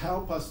 to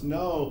help us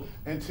know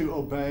and to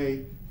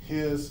obey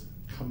his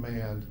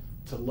command,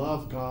 to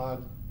love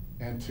God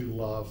and to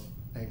love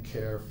and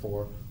care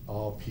for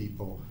all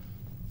people.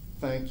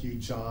 Thank you,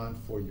 John,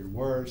 for your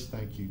words.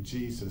 Thank you,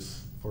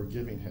 Jesus, for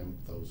giving him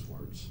those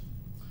words.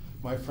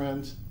 My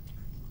friends,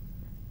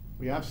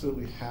 we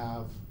absolutely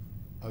have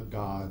a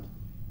God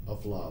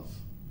of love.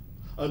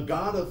 A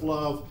God of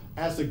love,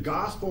 as the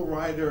gospel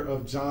writer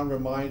of John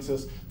reminds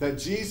us, that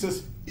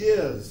Jesus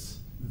is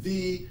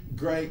the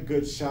great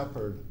good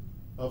shepherd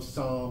of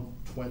Psalm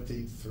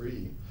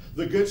 23.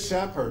 The good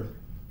shepherd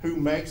who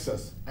makes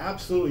us,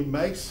 absolutely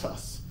makes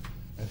us,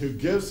 and who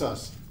gives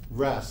us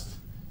rest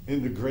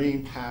in the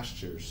green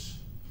pastures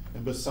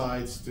and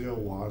beside still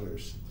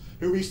waters,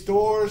 who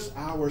restores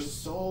our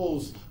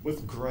souls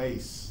with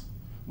grace,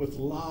 with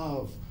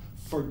love,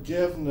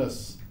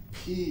 forgiveness,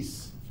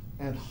 peace,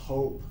 and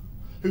hope,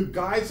 who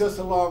guides us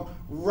along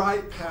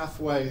right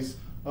pathways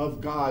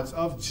of God's,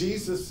 of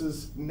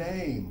Jesus'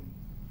 name,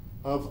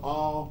 of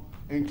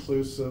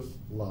all-inclusive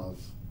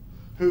love,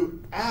 who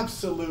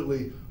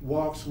absolutely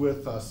walks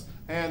with us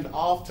and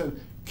often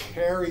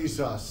carries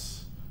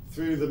us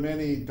through the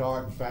many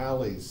dark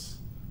valleys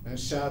and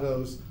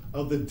shadows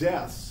of the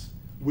deaths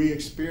we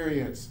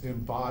experience in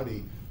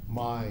body,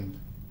 mind,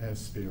 and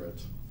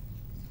spirit,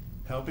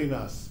 helping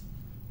us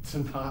to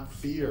not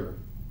fear.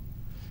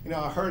 You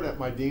know, I heard at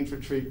my Dean's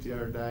Retreat the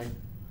other day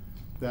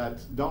that,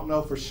 don't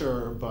know for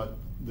sure, but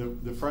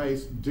the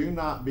phrase, do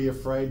not be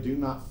afraid, do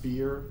not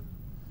fear,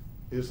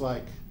 is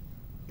like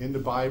in the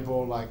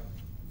Bible, like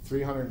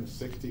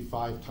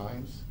 365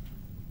 times,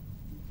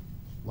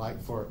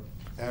 like for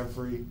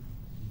every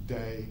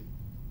day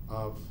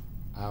of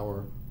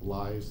our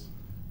lives.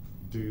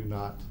 Do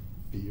not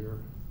fear.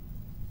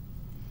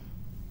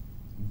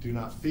 Do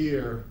not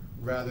fear,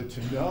 rather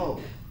to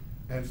know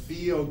and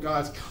feel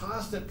God's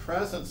constant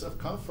presence of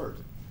comfort,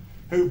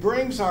 who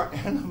brings our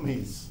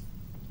enemies,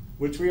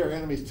 which we are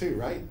enemies too,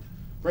 right?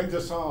 Brings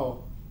us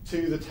all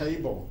to the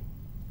table,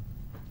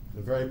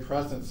 the very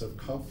presence of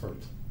comfort,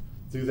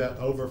 through that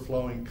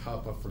overflowing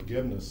cup of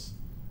forgiveness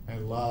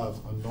and love,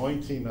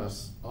 anointing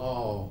us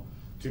all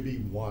to be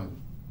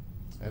one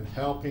and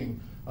helping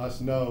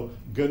us know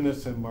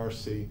goodness and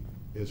mercy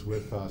is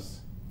with us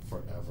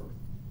forever.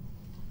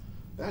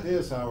 That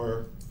is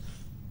our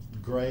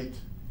great,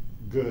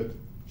 good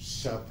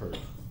shepherd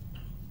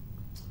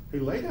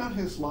who laid down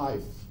his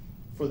life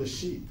for the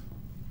sheep.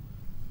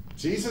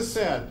 Jesus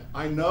said,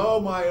 I know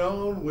my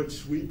own,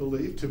 which we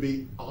believe to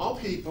be all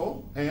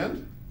people,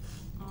 and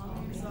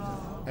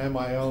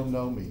my own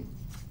know me.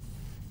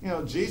 You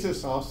know,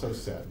 Jesus also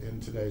said in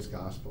today's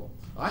gospel,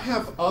 I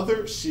have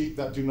other sheep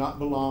that do not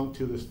belong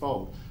to this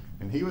fold.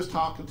 And he was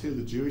talking to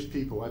the Jewish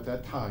people at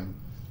that time.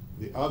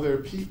 The other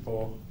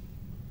people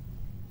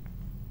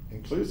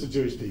includes the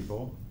Jewish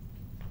people.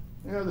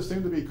 You know, there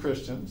seem to be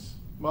Christians,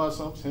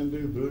 Muslims,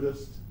 Hindu,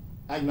 Buddhists,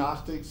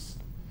 agnostics,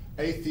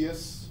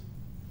 atheists.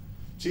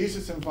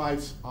 Jesus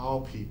invites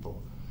all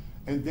people.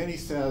 And then he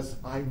says,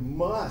 I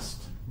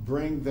must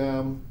bring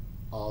them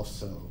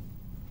also,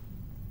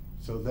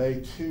 so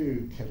they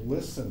too can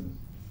listen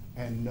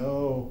and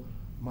know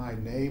my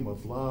name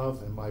of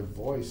love and my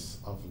voice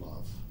of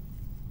love.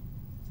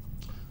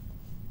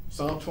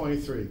 Psalm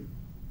 23,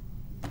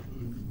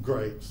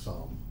 great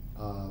psalm.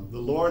 The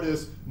Lord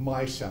is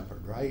my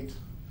shepherd, right?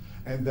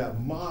 And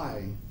that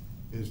my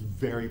is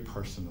very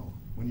personal.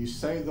 When you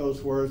say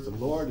those words, the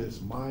Lord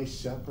is my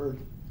shepherd,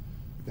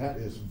 that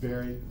is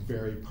very,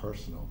 very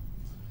personal.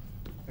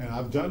 And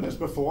I've done this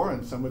before,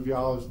 and some of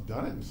y'all have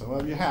done it, and some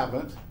of you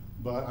haven't,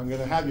 but I'm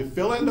going to have you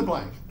fill in the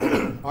blank.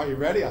 Are you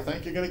ready? I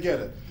think you're going to get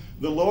it.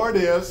 The Lord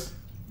is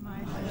My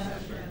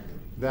shepherd.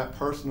 that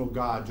personal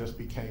God just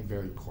became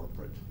very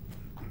corporate.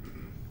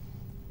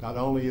 Not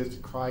only is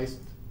Christ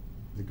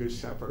the good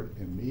shepherd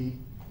in me,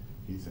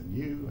 he's in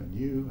you and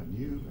you and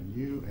you and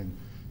you and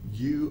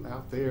you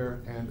out there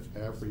and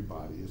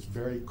everybody. It's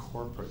very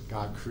corporate.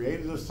 God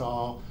created us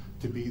all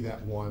to be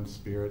that one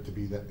spirit, to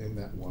be that in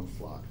that one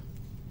flock.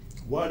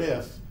 What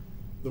if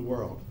the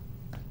world,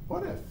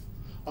 what if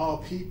all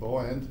people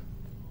and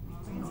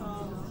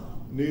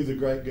knew the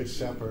great good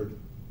shepherd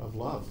of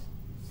love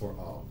for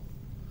all?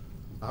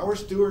 Our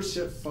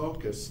stewardship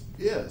focus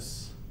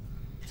is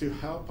to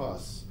help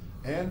us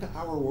and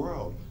our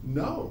world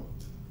know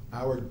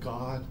our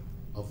God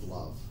of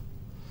love,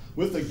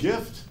 with the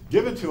gift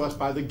given to us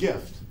by the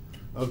gift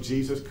of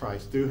Jesus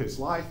Christ through his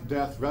life,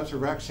 death,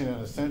 resurrection,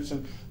 and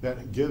ascension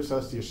that gives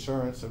us the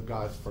assurance of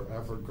God's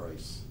forever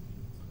grace.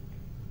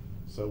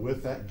 So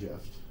with that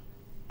gift,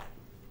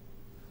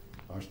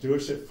 our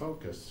stewardship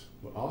focus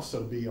will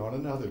also be on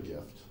another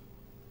gift,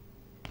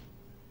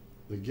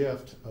 the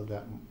gift of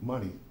that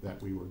money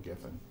that we were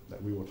given,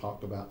 that we will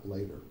talk about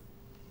later.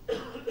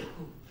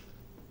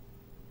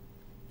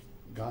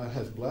 God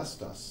has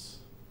blessed us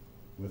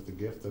with the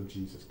gift of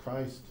Jesus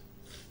Christ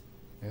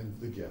and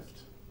the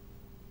gift.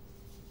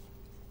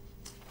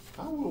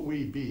 How will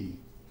we be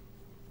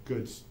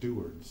good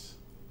stewards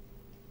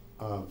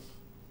of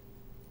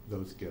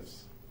those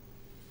gifts?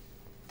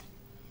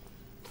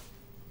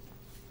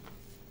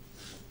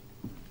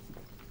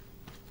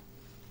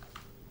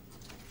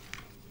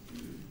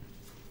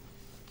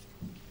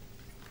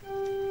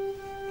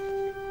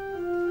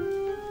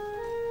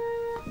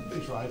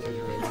 Please rise as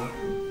you're able.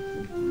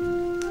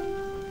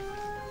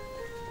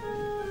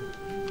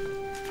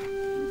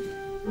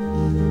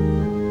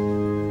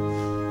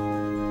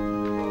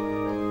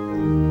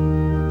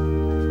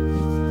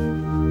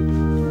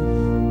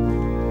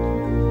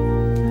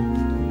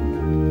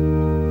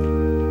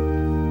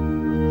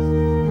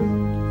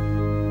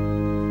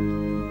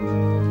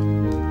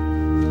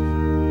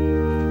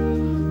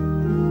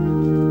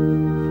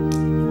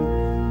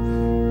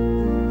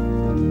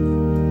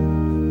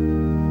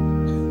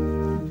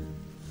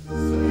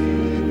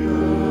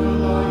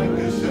 Savior,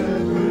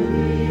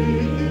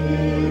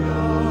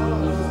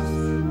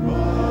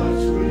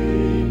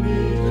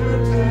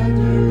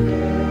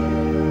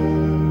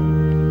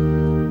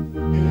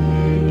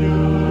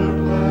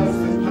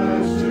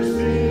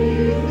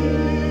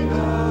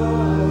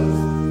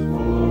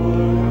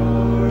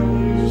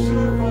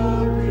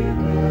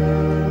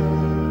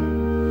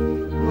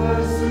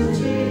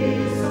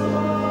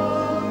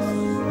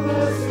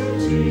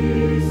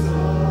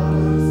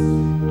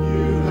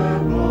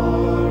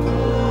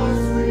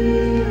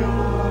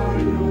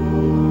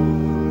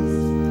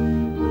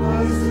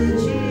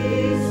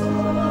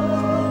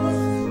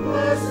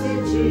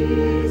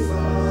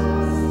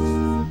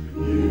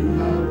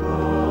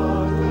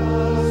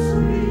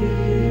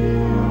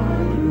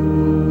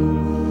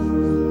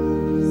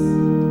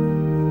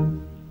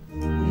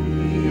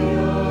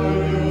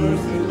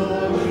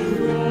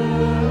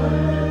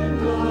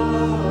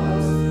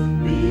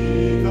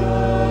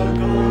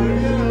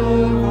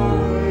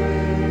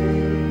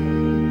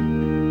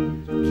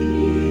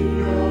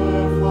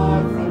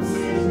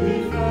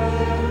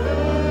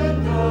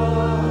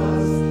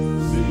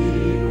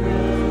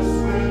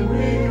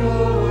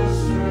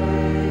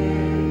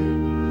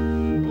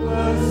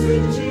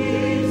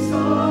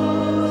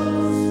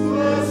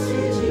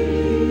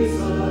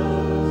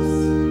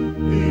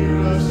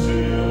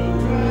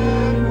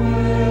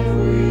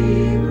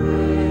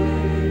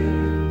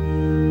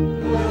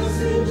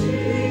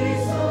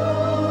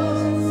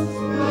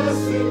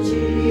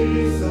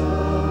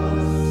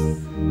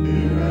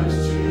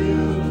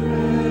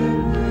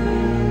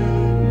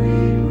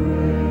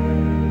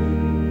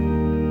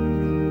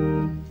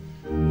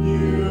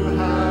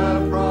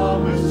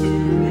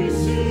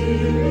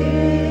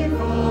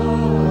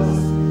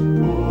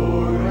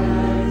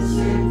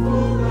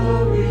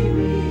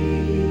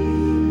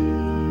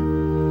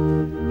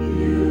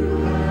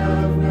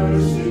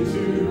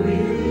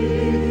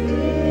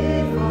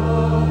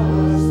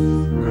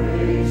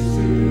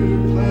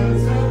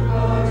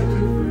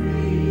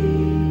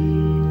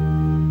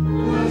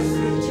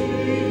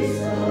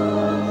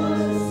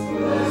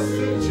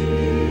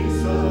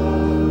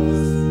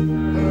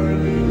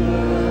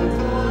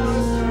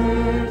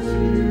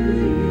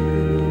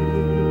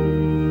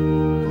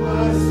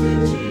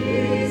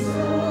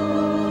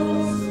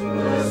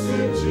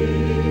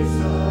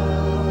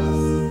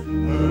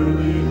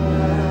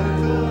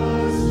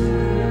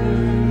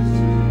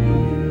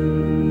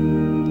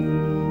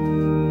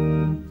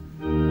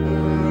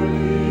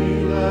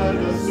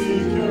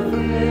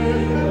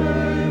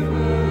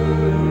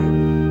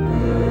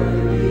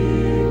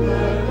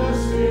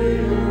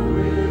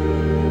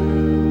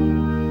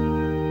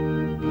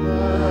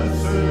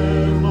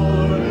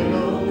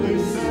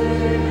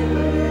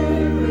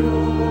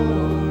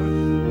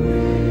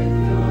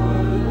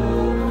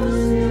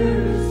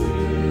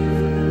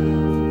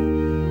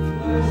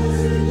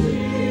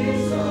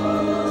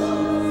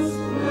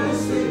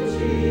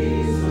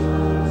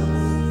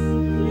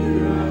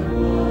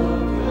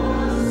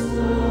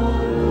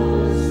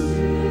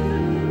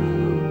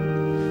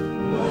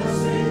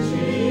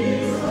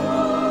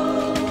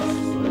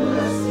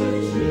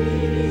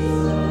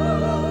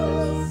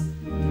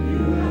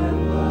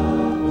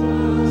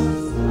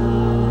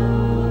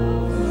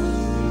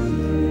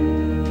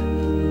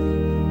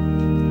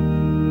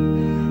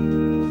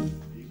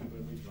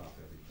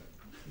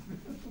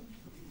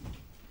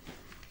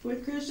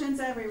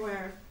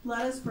 everywhere,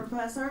 let us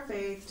profess our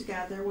faith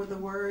together with the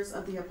words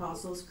of the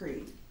Apostles'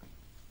 Creed.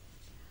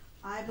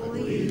 I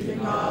believe in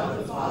God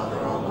the Father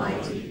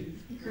Almighty,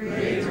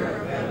 creator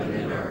of heaven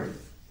and earth.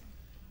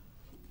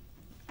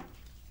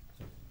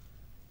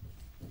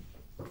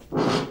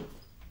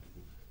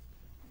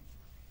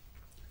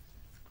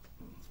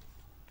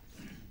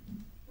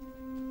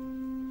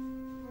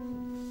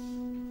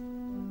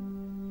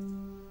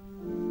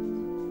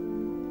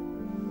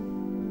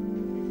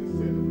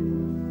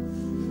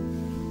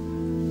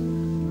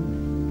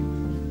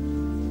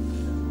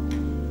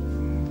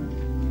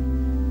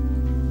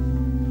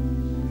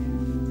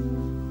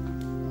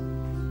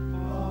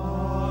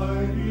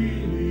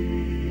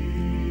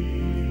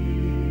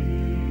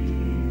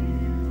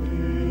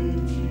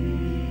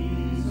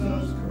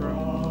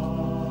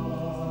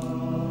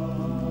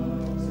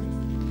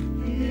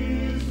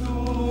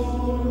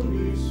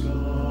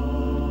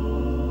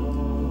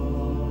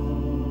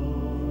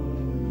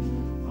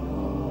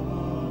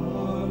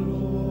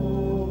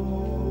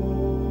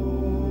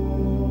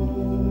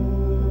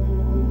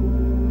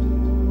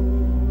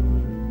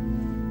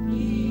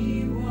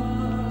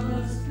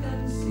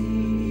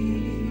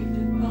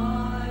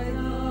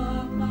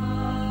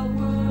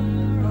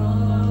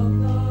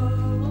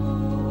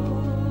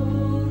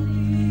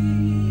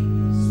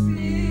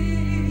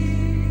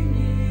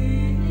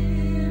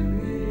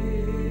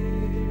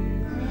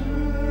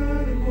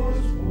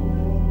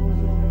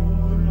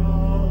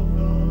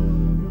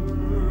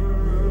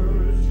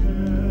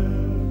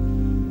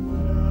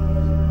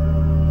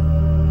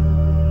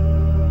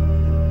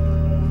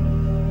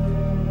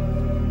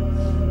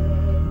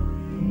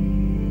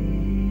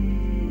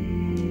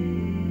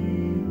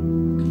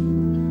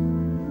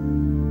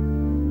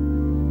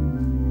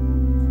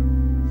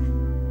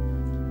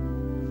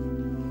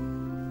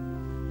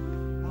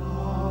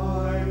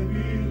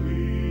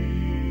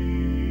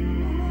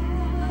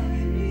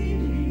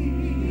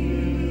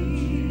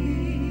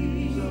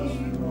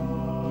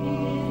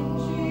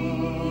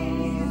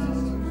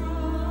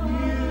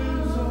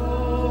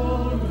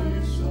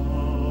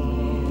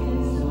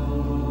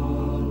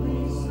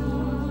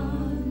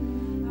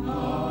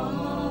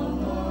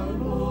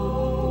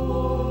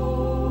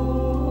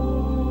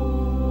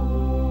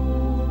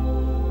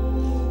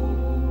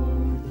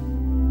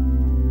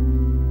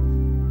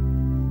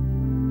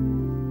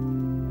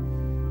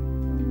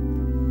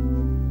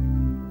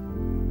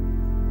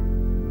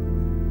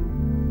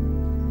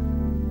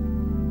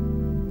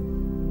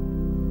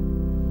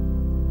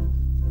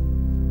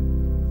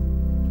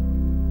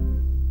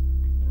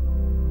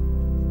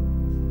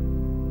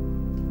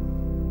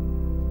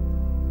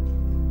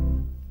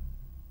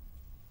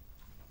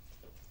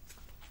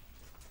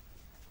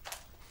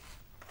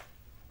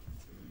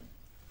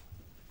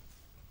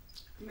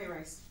 You may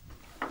rise.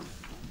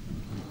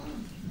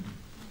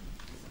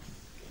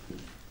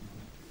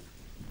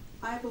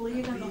 I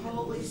believe in the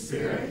Holy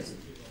Spirit,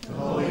 the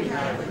Holy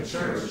Catholic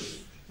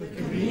Church, the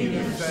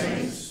communion of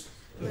saints,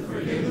 the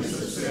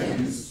forgiveness of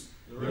sins,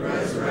 the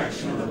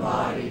resurrection of the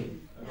body,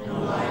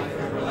 and life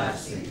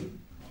everlasting.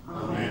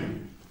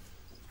 Amen.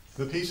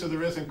 The peace of the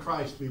risen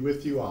Christ be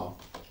with you all.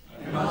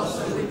 And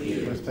also with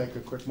you. Let's take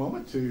a quick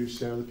moment to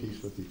share the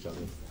peace with each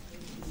other.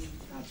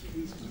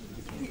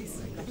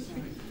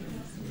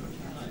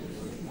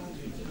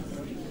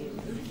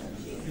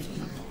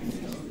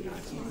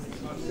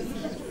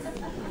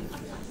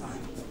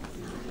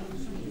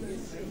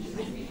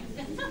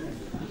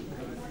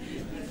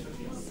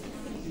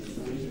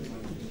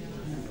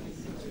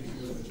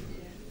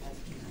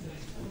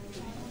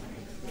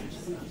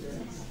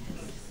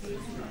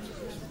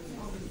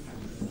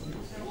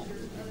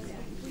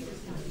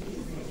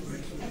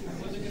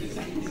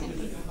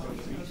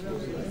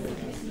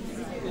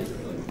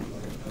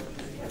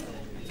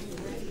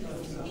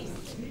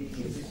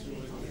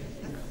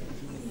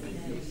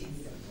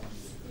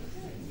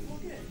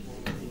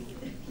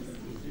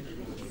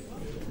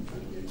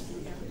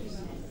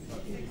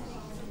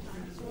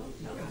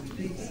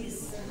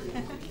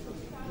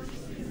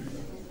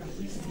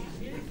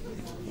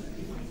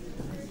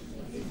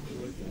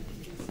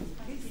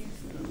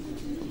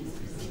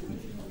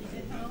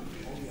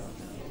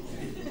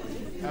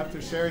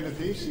 After sharing the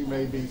peace, you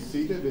may be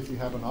seated. If you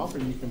have an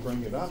offering, you can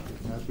bring it up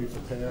as we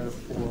prepare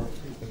for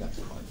the next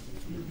part.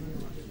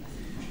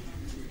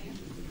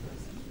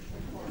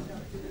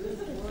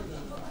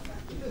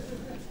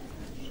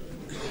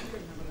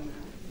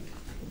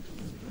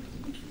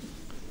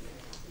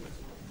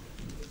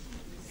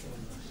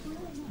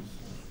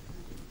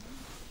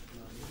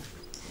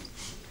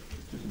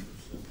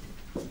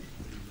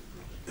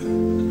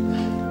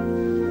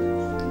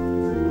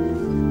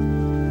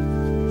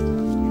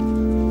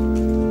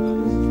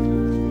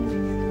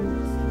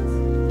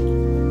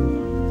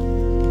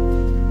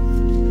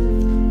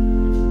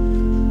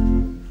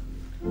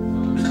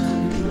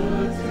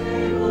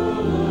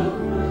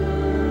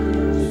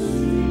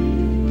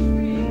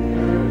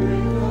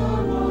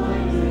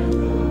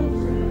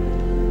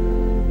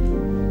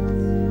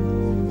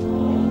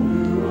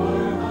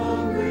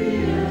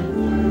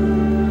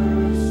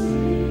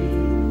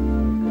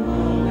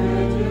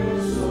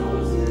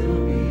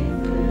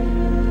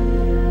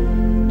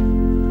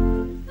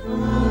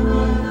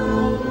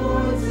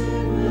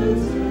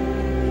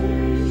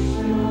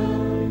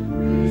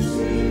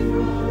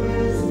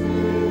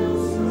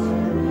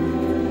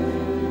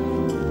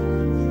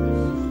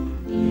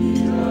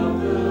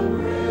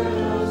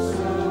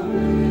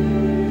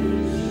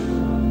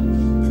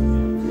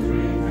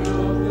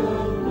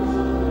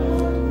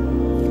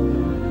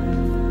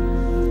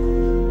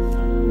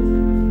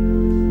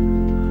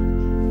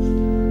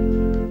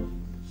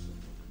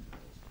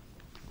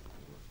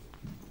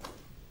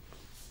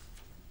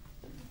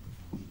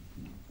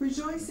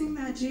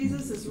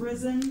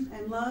 risen,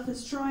 and love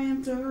has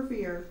triumphed over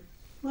fear.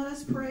 Let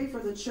us pray for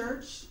the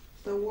church,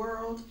 the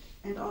world,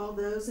 and all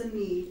those in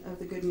need of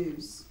the good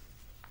news.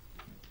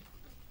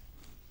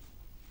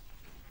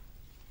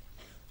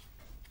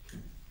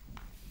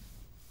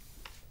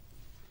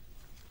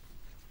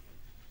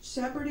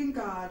 Shepherding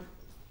God,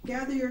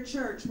 gather your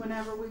church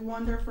whenever we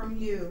wander from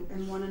you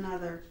and one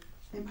another.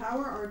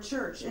 Empower our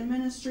church and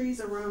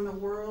ministries around the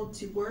world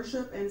to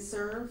worship and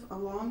serve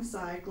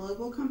alongside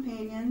global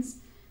companions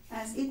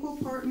as equal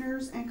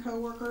partners and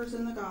co-workers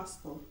in the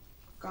gospel.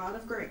 God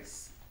of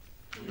grace.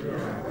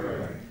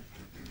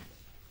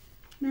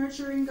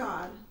 Nurturing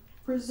God,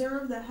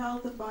 preserve the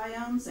health of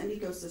biomes and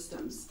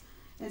ecosystems.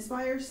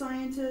 Inspire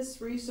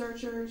scientists,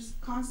 researchers,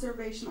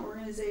 conservation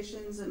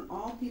organizations, and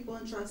all people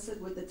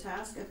entrusted with the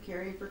task of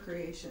caring for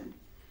creation,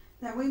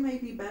 that we may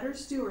be better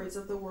stewards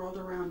of the world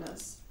around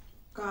us.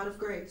 God of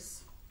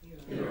grace.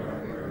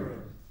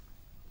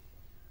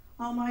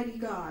 Almighty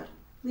God,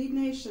 lead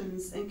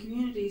nations and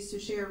communities to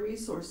share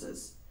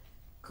resources,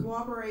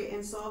 cooperate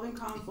in solving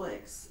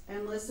conflicts,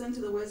 and listen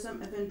to the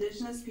wisdom of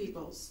indigenous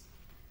peoples.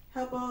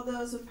 Help all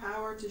those with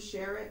power to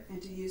share it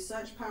and to use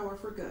such power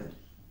for good.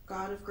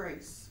 God of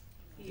grace.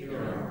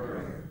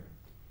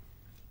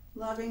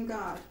 Loving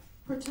God,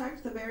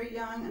 protect the very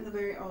young and the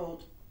very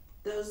old,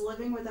 those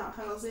living without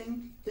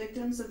housing,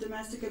 victims of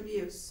domestic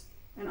abuse,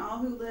 and all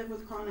who live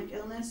with chronic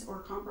illness or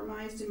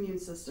compromised immune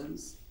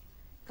systems.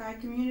 Guide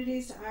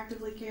communities to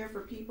actively care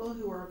for people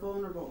who are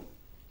vulnerable.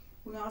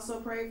 We also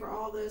pray for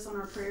all those on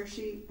our prayer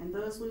sheet and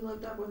those we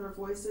lift up with our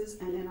voices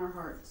and in our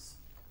hearts.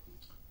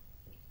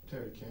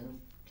 Terry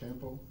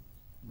Campbell,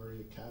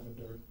 Maria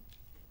Cavender,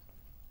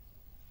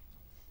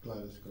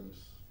 Gladys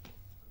Gross.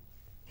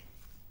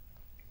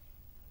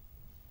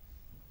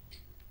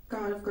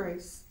 God of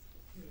grace.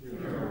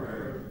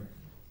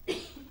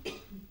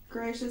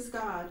 Gracious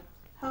God,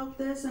 help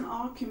this and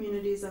all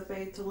communities of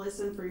faith to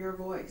listen for your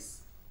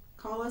voice.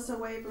 Call us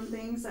away from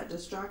things that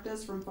distract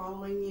us from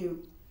following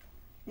you.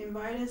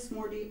 Invite us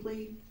more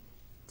deeply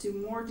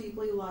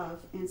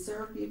love and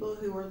serve people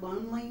who are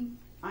lonely,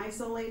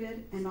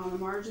 isolated, and on the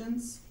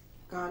margins.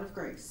 God of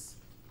grace.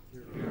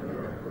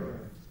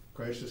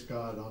 Gracious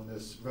God, on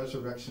this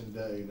resurrection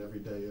day, and every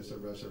day is a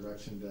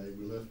resurrection day,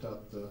 we lift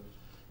up the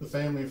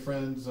family and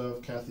friends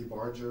of Kathy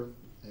Barger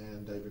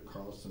and David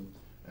Carlson,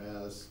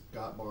 as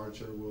Scott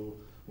Barger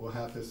will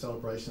have his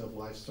celebration of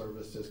life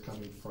service this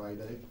coming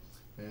Friday,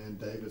 and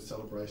David's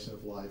celebration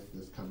of life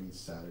this coming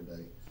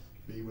Saturday.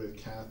 Be with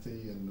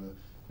Kathy and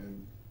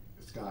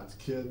Scott's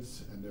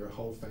kids and their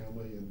whole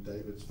family and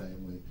David's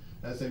family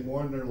as they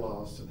mourn their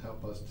loss, and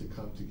help us to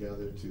come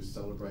together to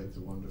celebrate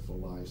the wonderful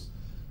lives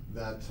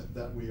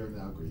that we are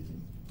now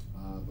grieving.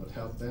 But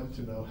help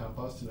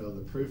us to know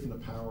the proof and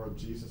the power of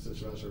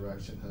Jesus'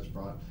 resurrection has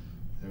brought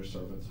their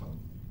servants home.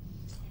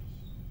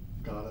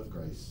 God of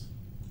grace.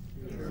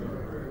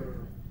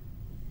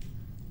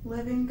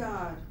 Living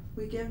God,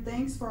 we give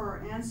thanks for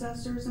our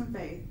ancestors and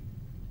faith.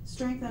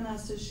 Strengthen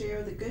us to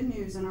share the good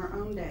news in our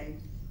own day.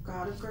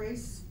 God of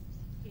grace.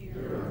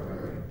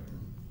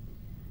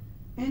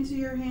 Into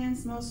your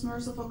hands, most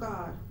merciful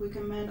God, we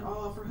commend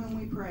all for whom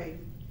we pray,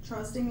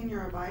 trusting in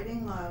your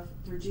abiding love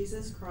through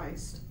Jesus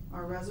Christ,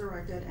 our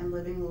resurrected and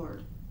living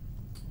Lord.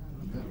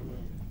 Amen.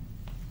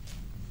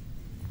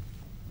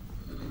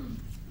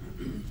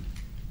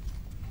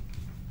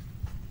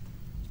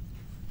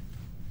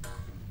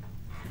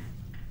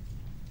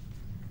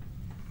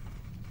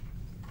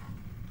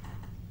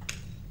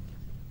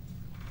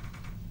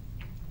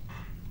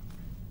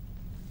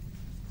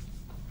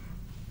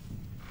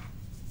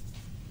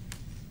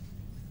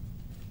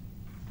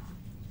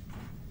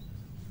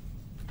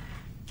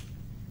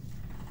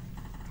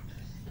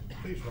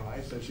 Please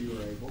rise as you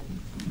are able.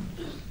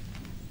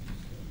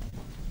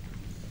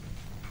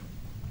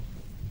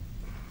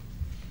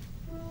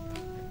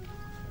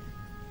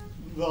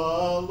 The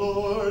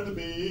Lord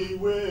be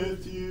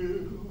with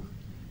you.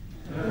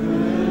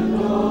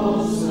 And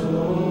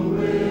also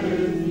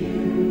with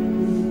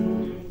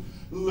you.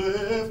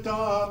 Lift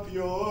up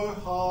your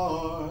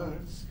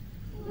hearts.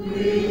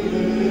 We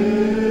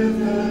lift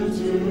them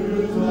to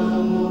the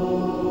Lord.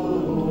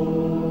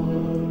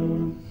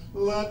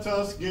 Let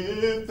us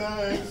give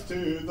thanks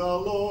to the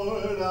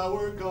Lord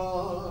our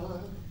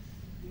God.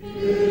 It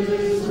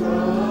is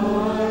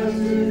right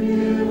to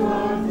give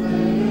our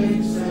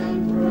thanks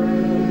and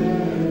praise.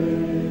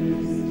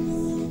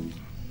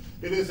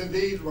 It is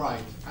indeed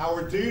right,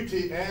 our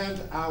duty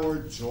and our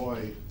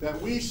joy,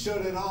 that we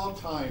should at all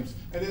times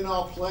and in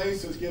all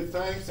places give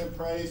thanks and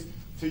praise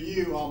to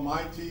you,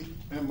 Almighty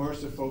and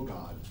merciful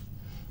God,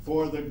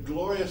 for the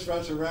glorious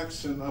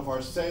resurrection of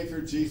our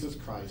Savior Jesus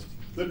Christ,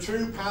 the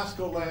true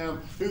Paschal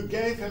Lamb who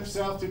gave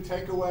himself to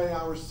take away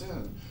our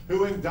sin,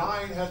 who in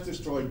dying has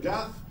destroyed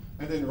death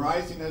and in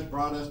rising has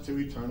brought us to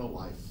eternal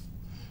life.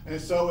 And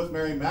so with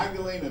Mary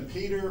Magdalene and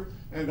Peter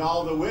and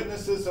all the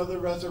witnesses of the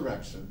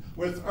resurrection,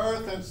 with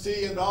earth and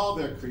sea and all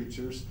their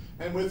creatures,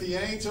 and with the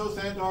angels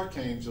and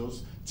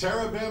archangels,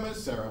 cherubim and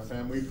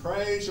seraphim, we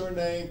praise your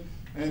name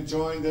and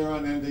join their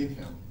unending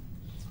hymn.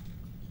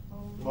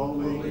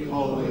 Holy,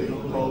 holy,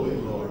 holy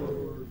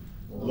Lord.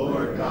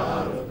 Lord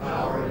God of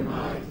power and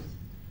might,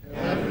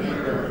 heaven and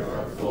earth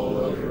are full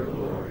of your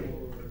glory.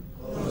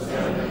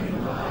 Hosanna in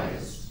the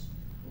highest.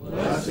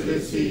 Blessed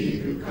is he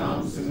who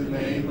comes in the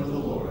name of the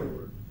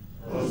Lord.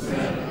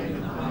 Hosanna in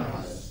the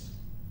highest.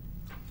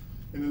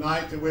 In the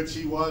night in which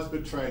he was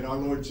betrayed, our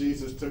Lord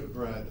Jesus took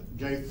bread,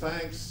 gave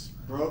thanks,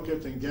 broke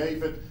it, and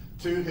gave it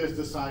to his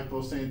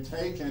disciples, saying,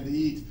 "Take and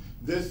eat.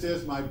 This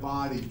is my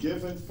body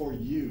given for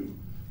you.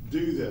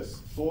 Do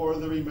this for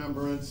the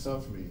remembrance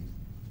of me."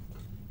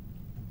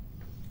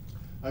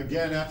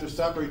 Again, after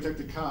supper, he took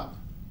the cup,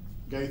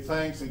 gave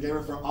thanks, and gave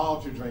it for all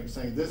to drink,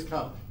 saying, "This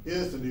cup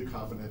is the new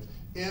covenant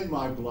in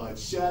my blood,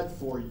 shed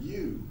for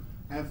you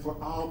and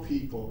for all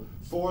people,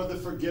 for the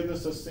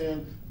forgiveness of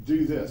sin.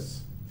 Do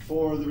this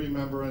for the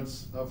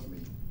remembrance of me."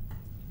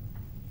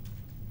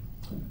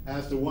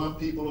 As the one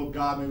people of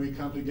God, may we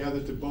come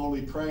together to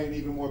boldly pray and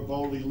even more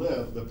boldly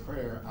live the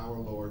prayer our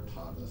Lord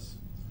taught us.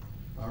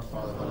 Our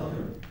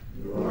Father,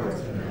 who art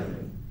in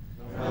heaven,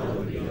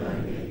 hallowed be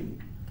thy name.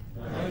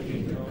 Thy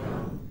kingdom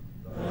come,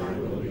 thy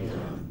will be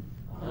done,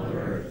 on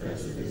earth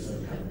as it is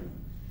in heaven.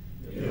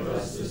 Give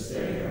us this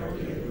day our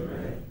daily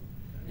bread,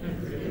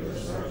 and forgive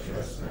us our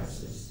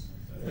trespasses,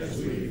 as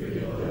we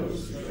forgive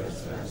those who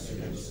trespass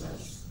against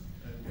us.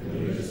 And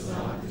lead us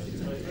not into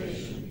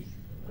temptation,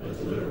 but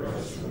deliver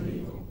us from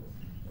evil.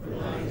 For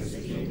thine is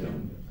the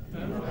kingdom,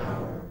 and the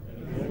power,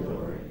 and the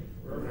glory,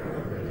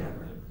 forever and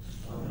ever.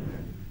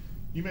 Amen.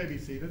 you may be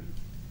seated.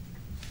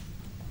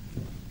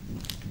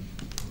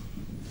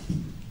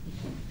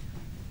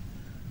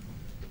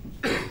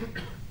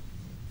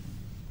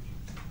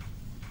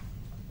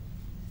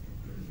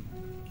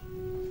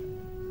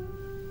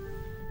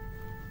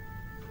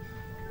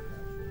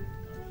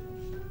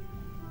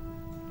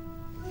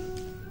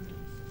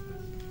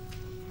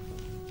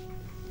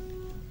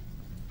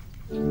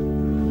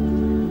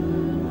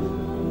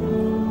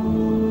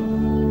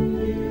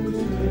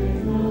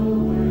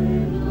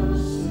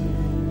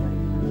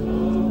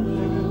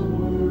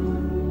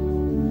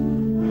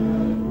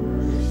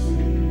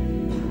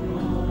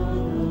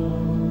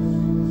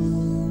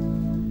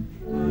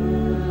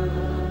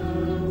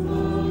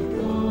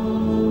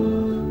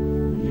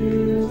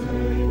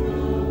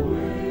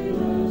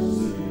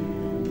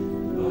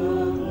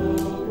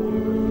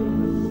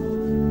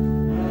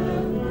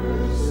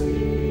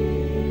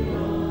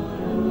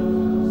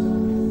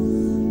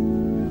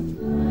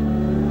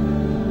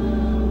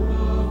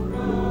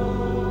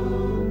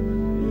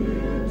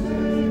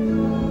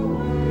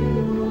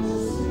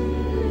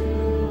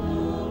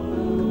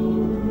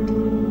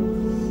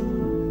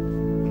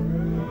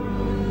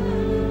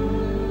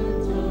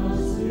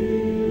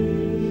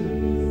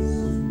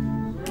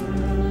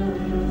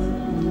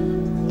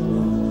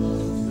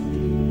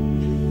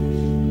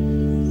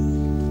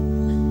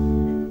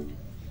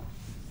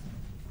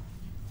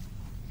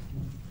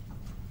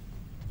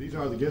 These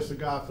are the gifts of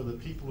God for the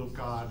people of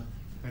God,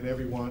 and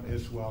everyone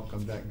is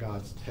welcomed at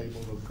God's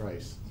table of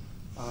grace.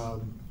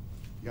 You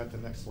got the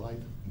next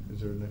slide? Is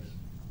there a next?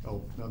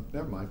 Oh, no,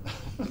 never mind.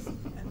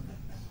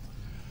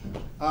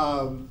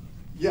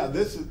 Yeah,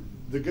 this is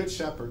the Good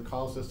Shepherd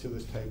calls us to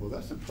this table.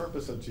 That's the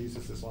purpose of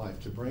Jesus'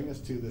 life, to bring us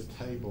to this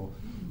table,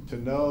 to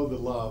know the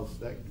love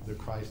that the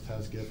Christ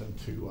has given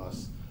to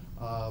us.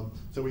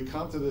 So we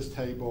come to this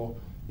table,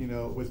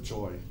 with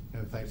joy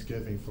and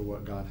thanksgiving for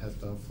what God has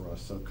done for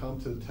us. So come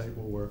to the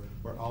table where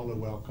all are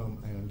welcome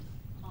and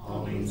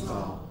all means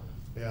all.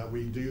 Yeah,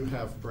 we do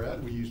have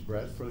bread. We use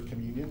bread for the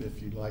communion.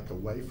 If you'd like a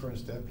wafer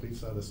instead,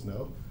 please let us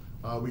know.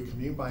 We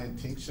commune by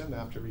intinction.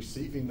 After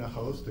receiving the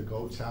host, the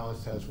gold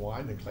chalice has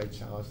wine, the clay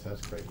chalice has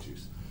grape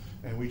juice.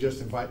 And we just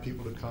invite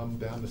people to come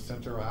down the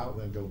center aisle,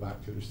 then go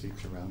back to their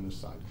seats around the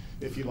side.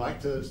 If you'd like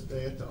to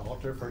stay at the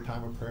altar for a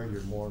time of prayer,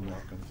 you're more than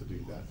welcome to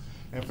do that.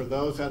 And for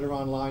those that are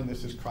online,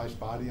 this is Christ's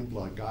body and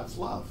blood, God's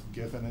love,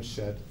 given and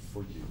shed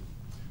for you.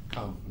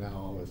 Come, now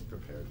all is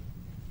prepared.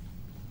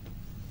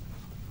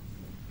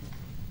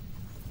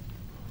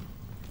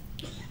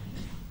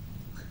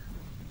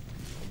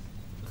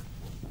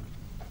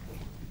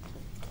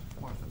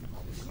 Martha, the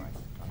body of Christ,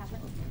 God's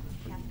love, given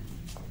for you.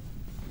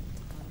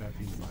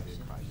 Becky, the body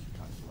of Christ,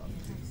 God's love,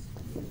 given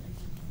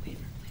for you.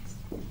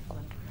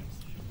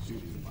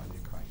 Judy, the body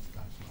of Christ,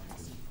 God's love,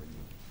 given for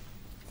you.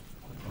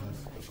 Dennis,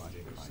 the body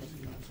of Christ,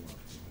 God's love,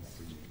 given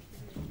for you.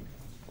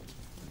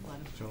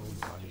 Joel,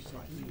 the body of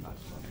Christ,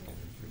 God's love,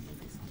 given for you.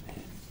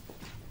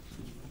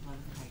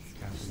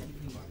 Catherine,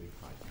 the body of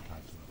Christ,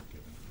 God's love,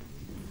 given for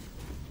you.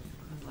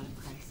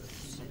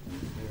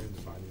 Mary,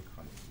 the body of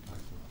Christ,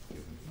 God's love,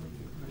 given for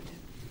you.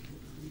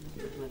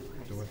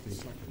 Dorothy,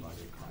 the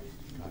body of Christ,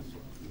 God's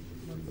love,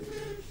 given for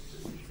you.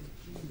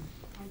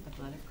 The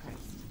blood of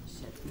Christ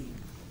shed for you.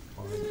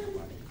 Lauren, the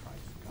body of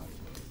Christ, God's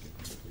love,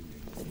 given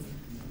for you.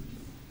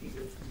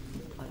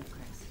 The blood of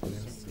Christ Lynn,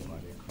 shed for the you.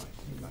 body of Christ,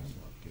 God's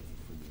love, given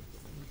for you.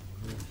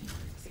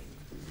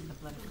 The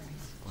blood of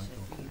Christ shed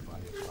Michael, for the you.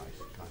 body of Christ,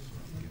 God's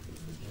love, given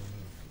for you.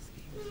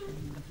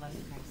 The blood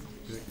of Christ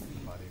Dick, shed for the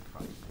you. body of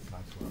Christ,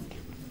 God's love,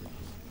 given for you.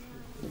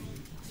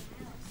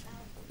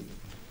 The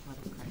blood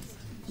of Christ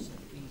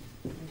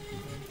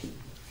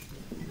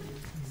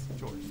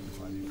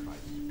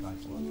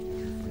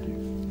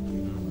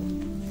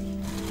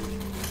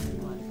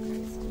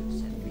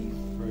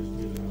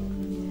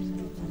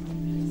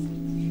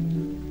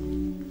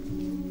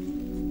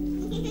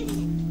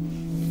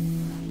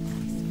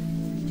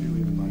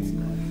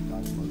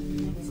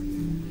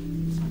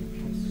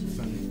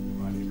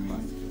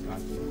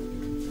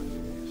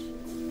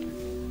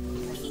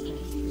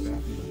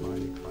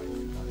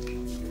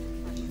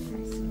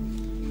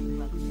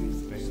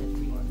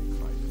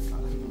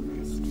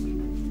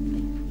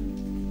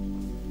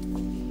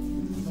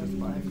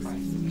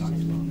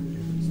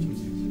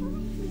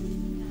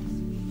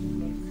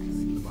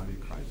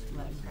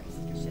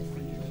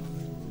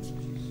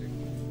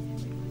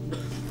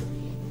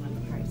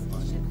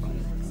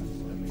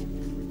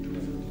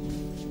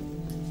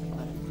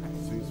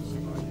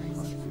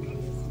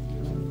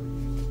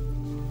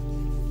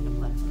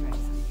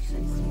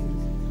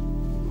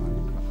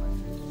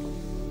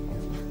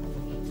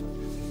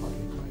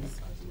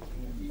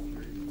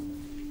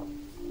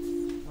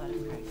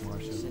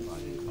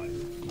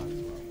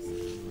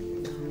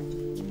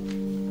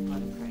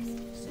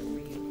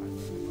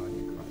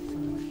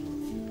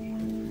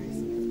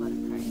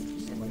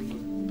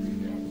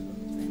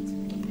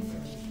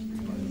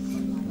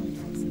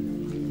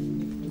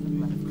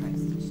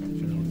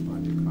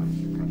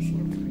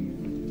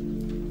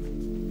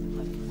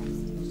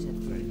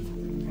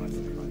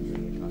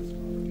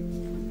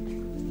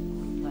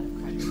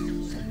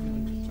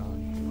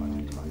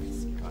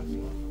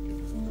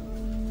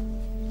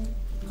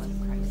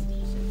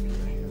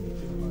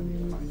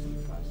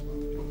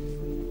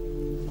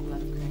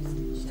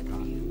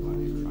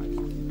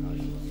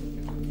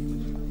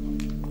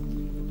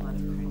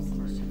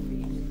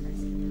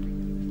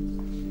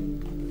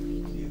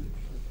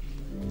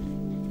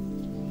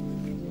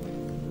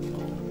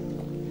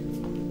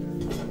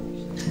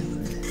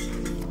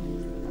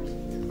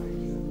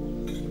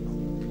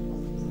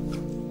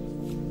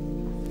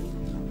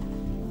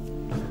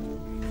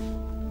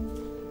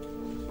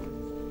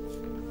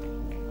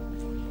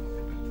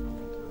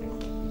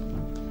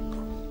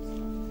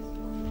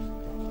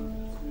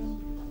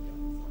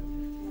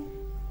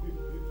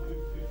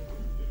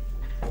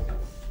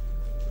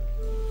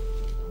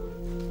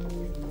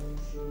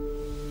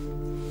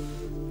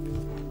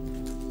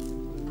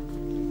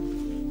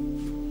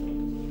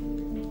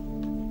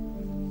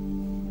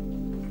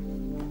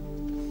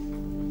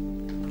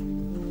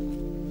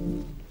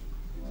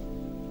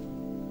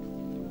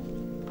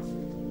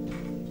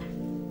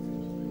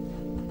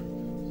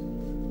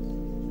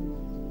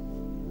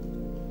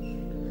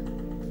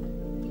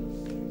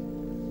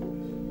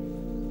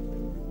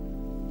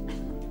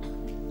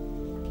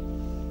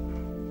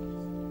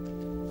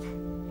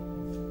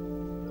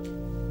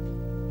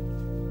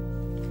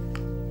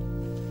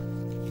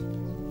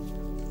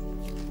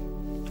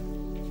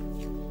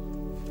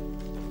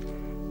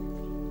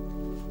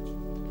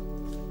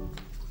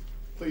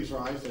please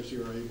rise as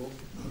you are able.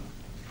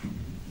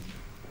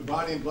 The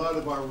body and blood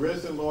of our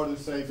risen Lord and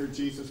Savior,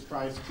 Jesus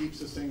Christ,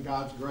 keeps us in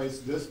God's grace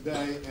this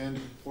day and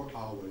for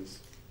always.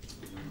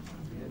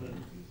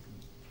 Amen.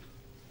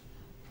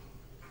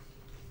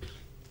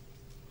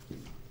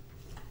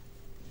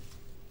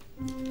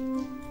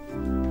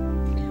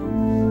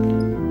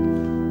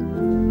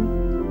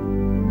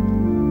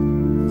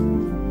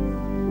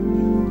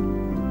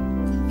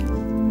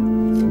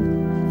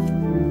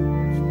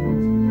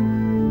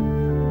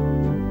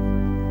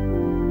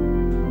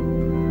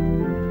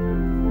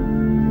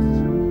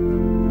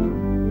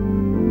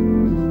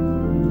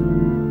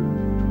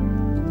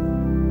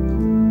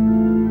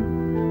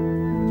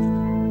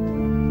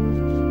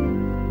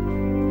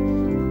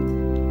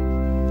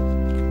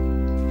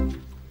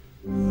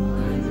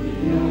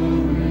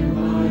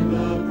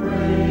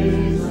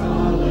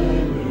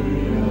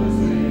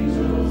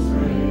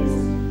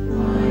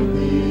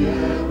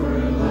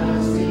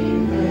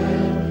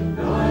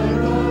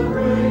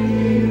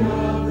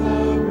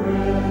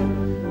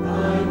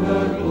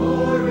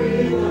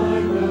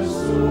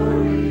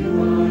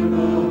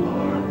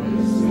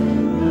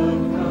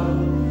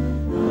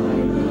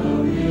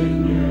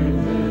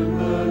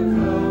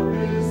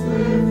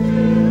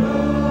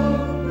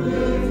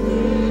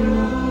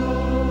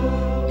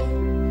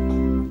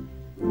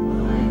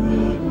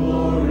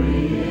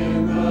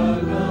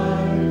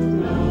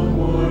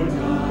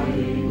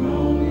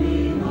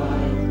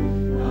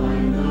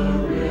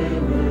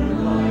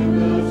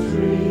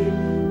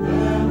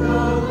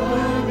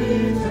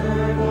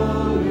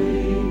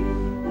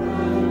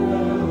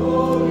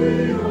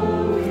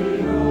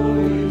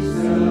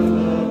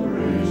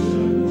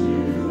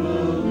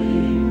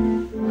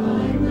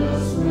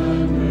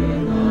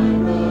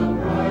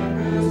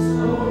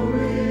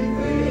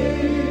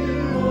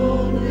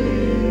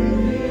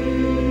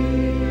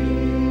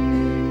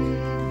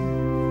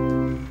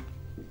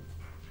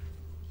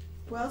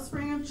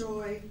 Wellspring of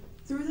joy,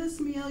 through this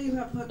meal you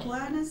have put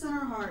gladness in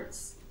our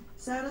hearts.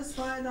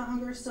 Satisfy the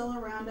hunger still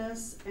around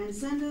us, and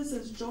send us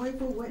as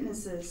joyful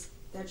witnesses,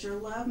 that your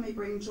love may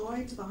bring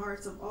joy to the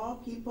hearts of all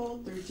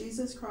people through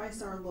Jesus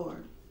Christ our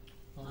Lord.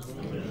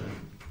 Amen.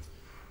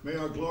 May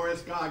our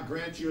glorious God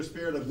grant you a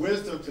spirit of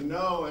wisdom to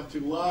know and to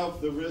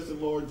love the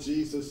risen Lord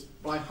Jesus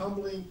by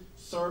humbling,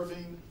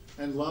 serving,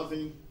 and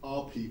loving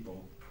all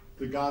people.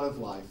 The God of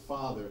life,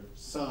 Father,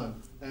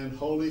 Son, and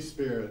Holy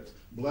Spirit,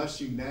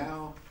 bless you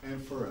now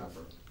and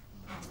forever.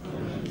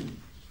 Amen.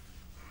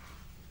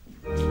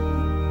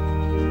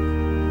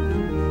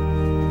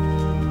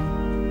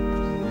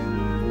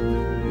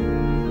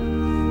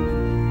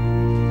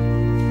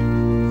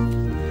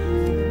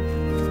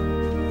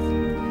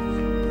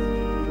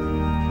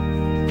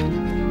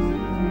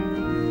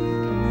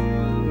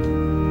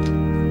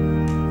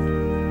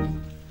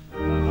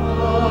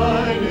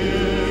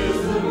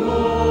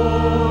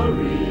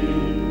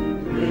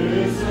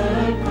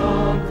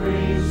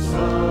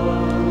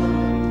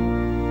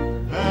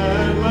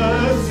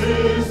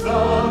 Is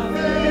the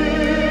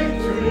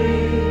victory.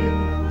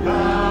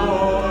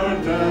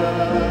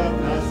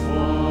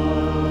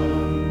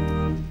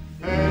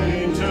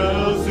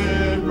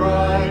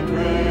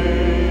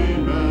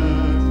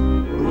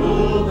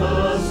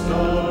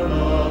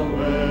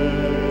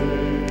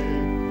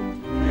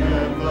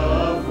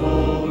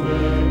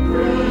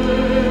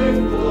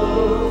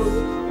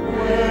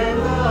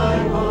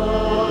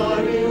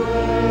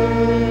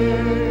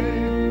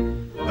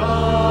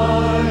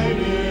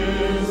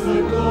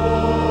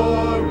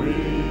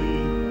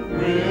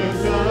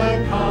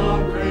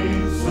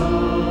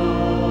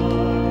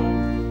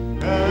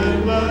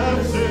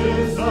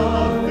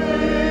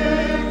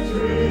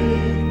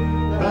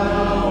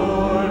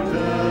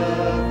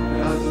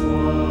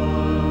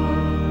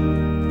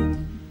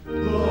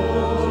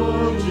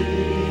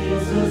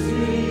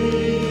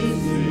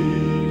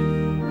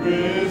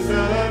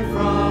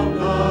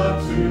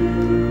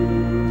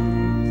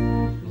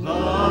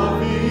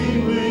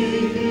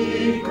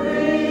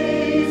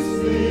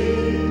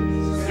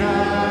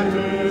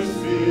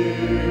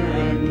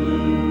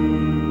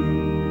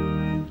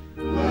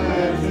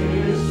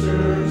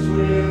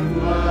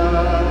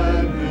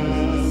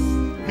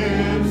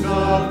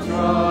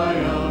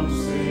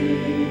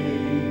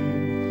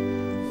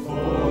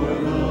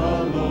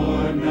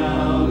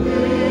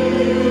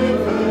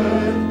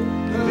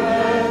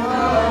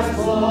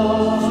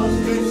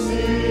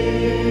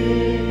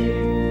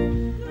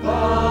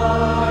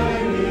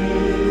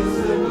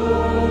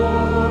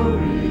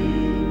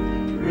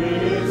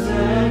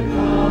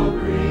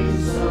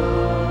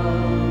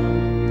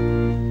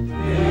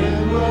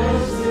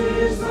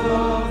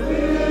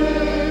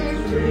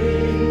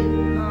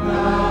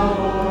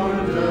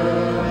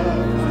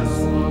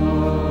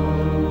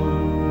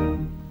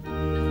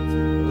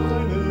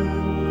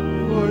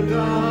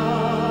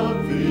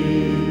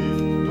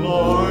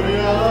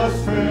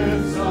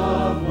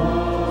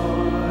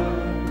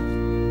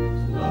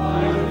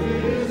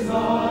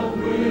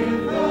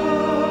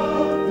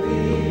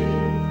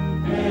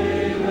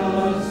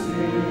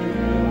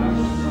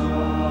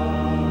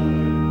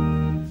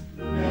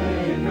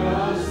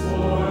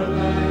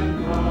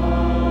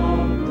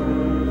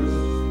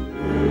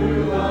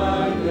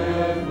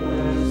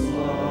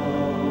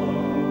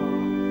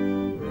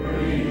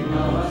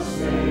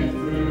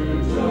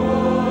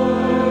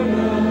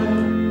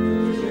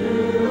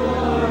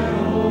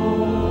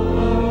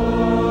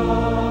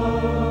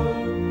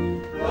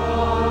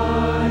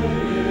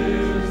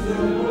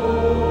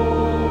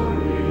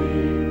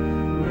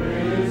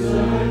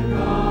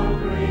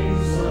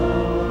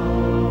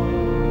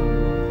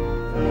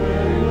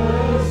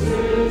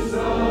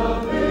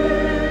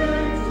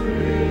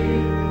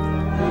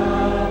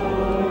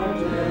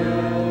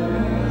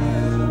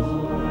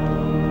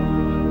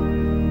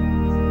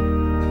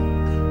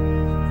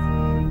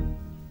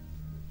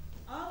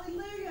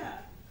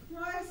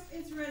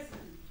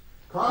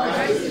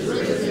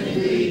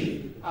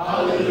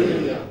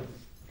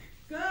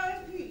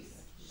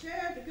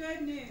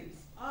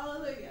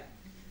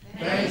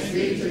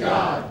 Thanks be to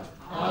God.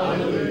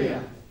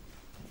 Hallelujah.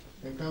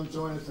 And come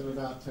join us in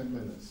about 10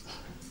 minutes.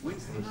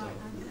 Wednesday night.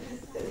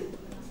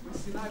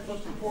 Wednesday night,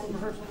 most important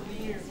rehearsal of the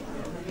year.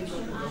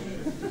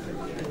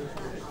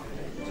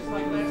 Just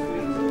like last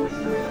week.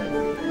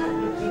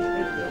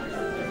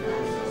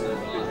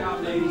 Good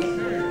job, ladies.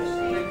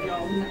 Thank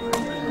y'all.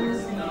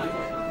 Wednesday night.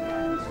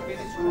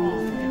 Finish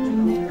strong.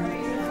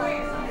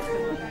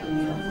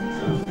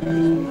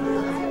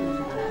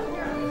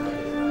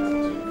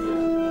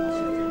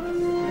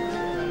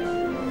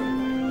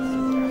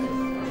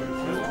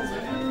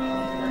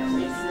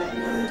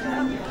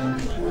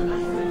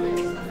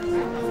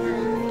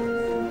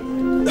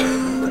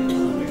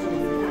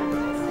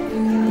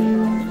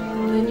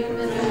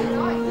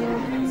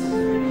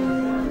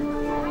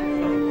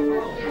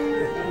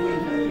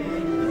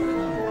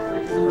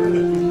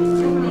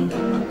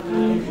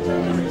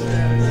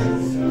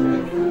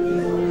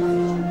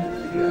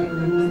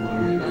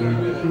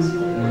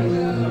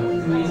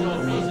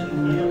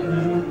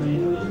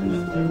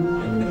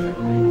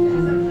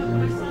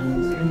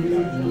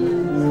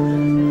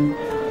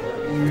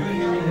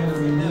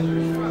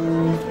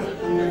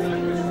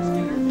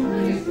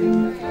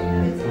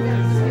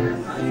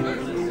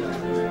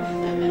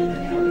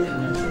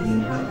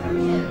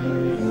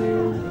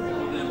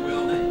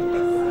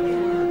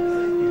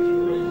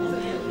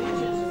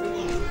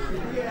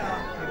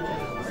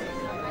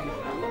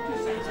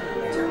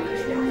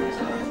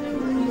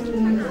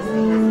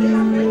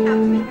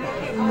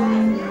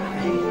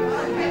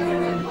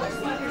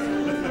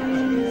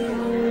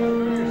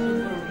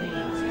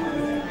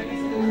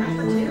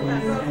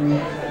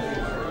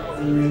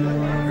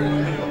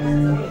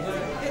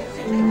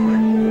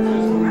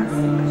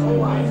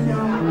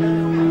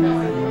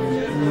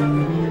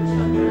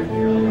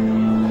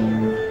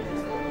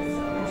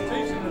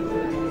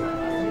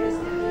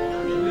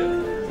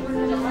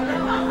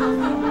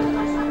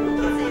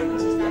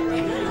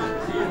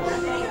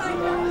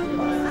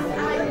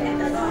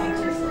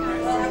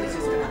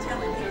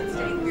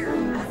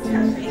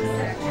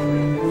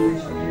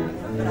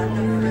 But I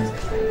know the rest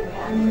of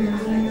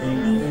it.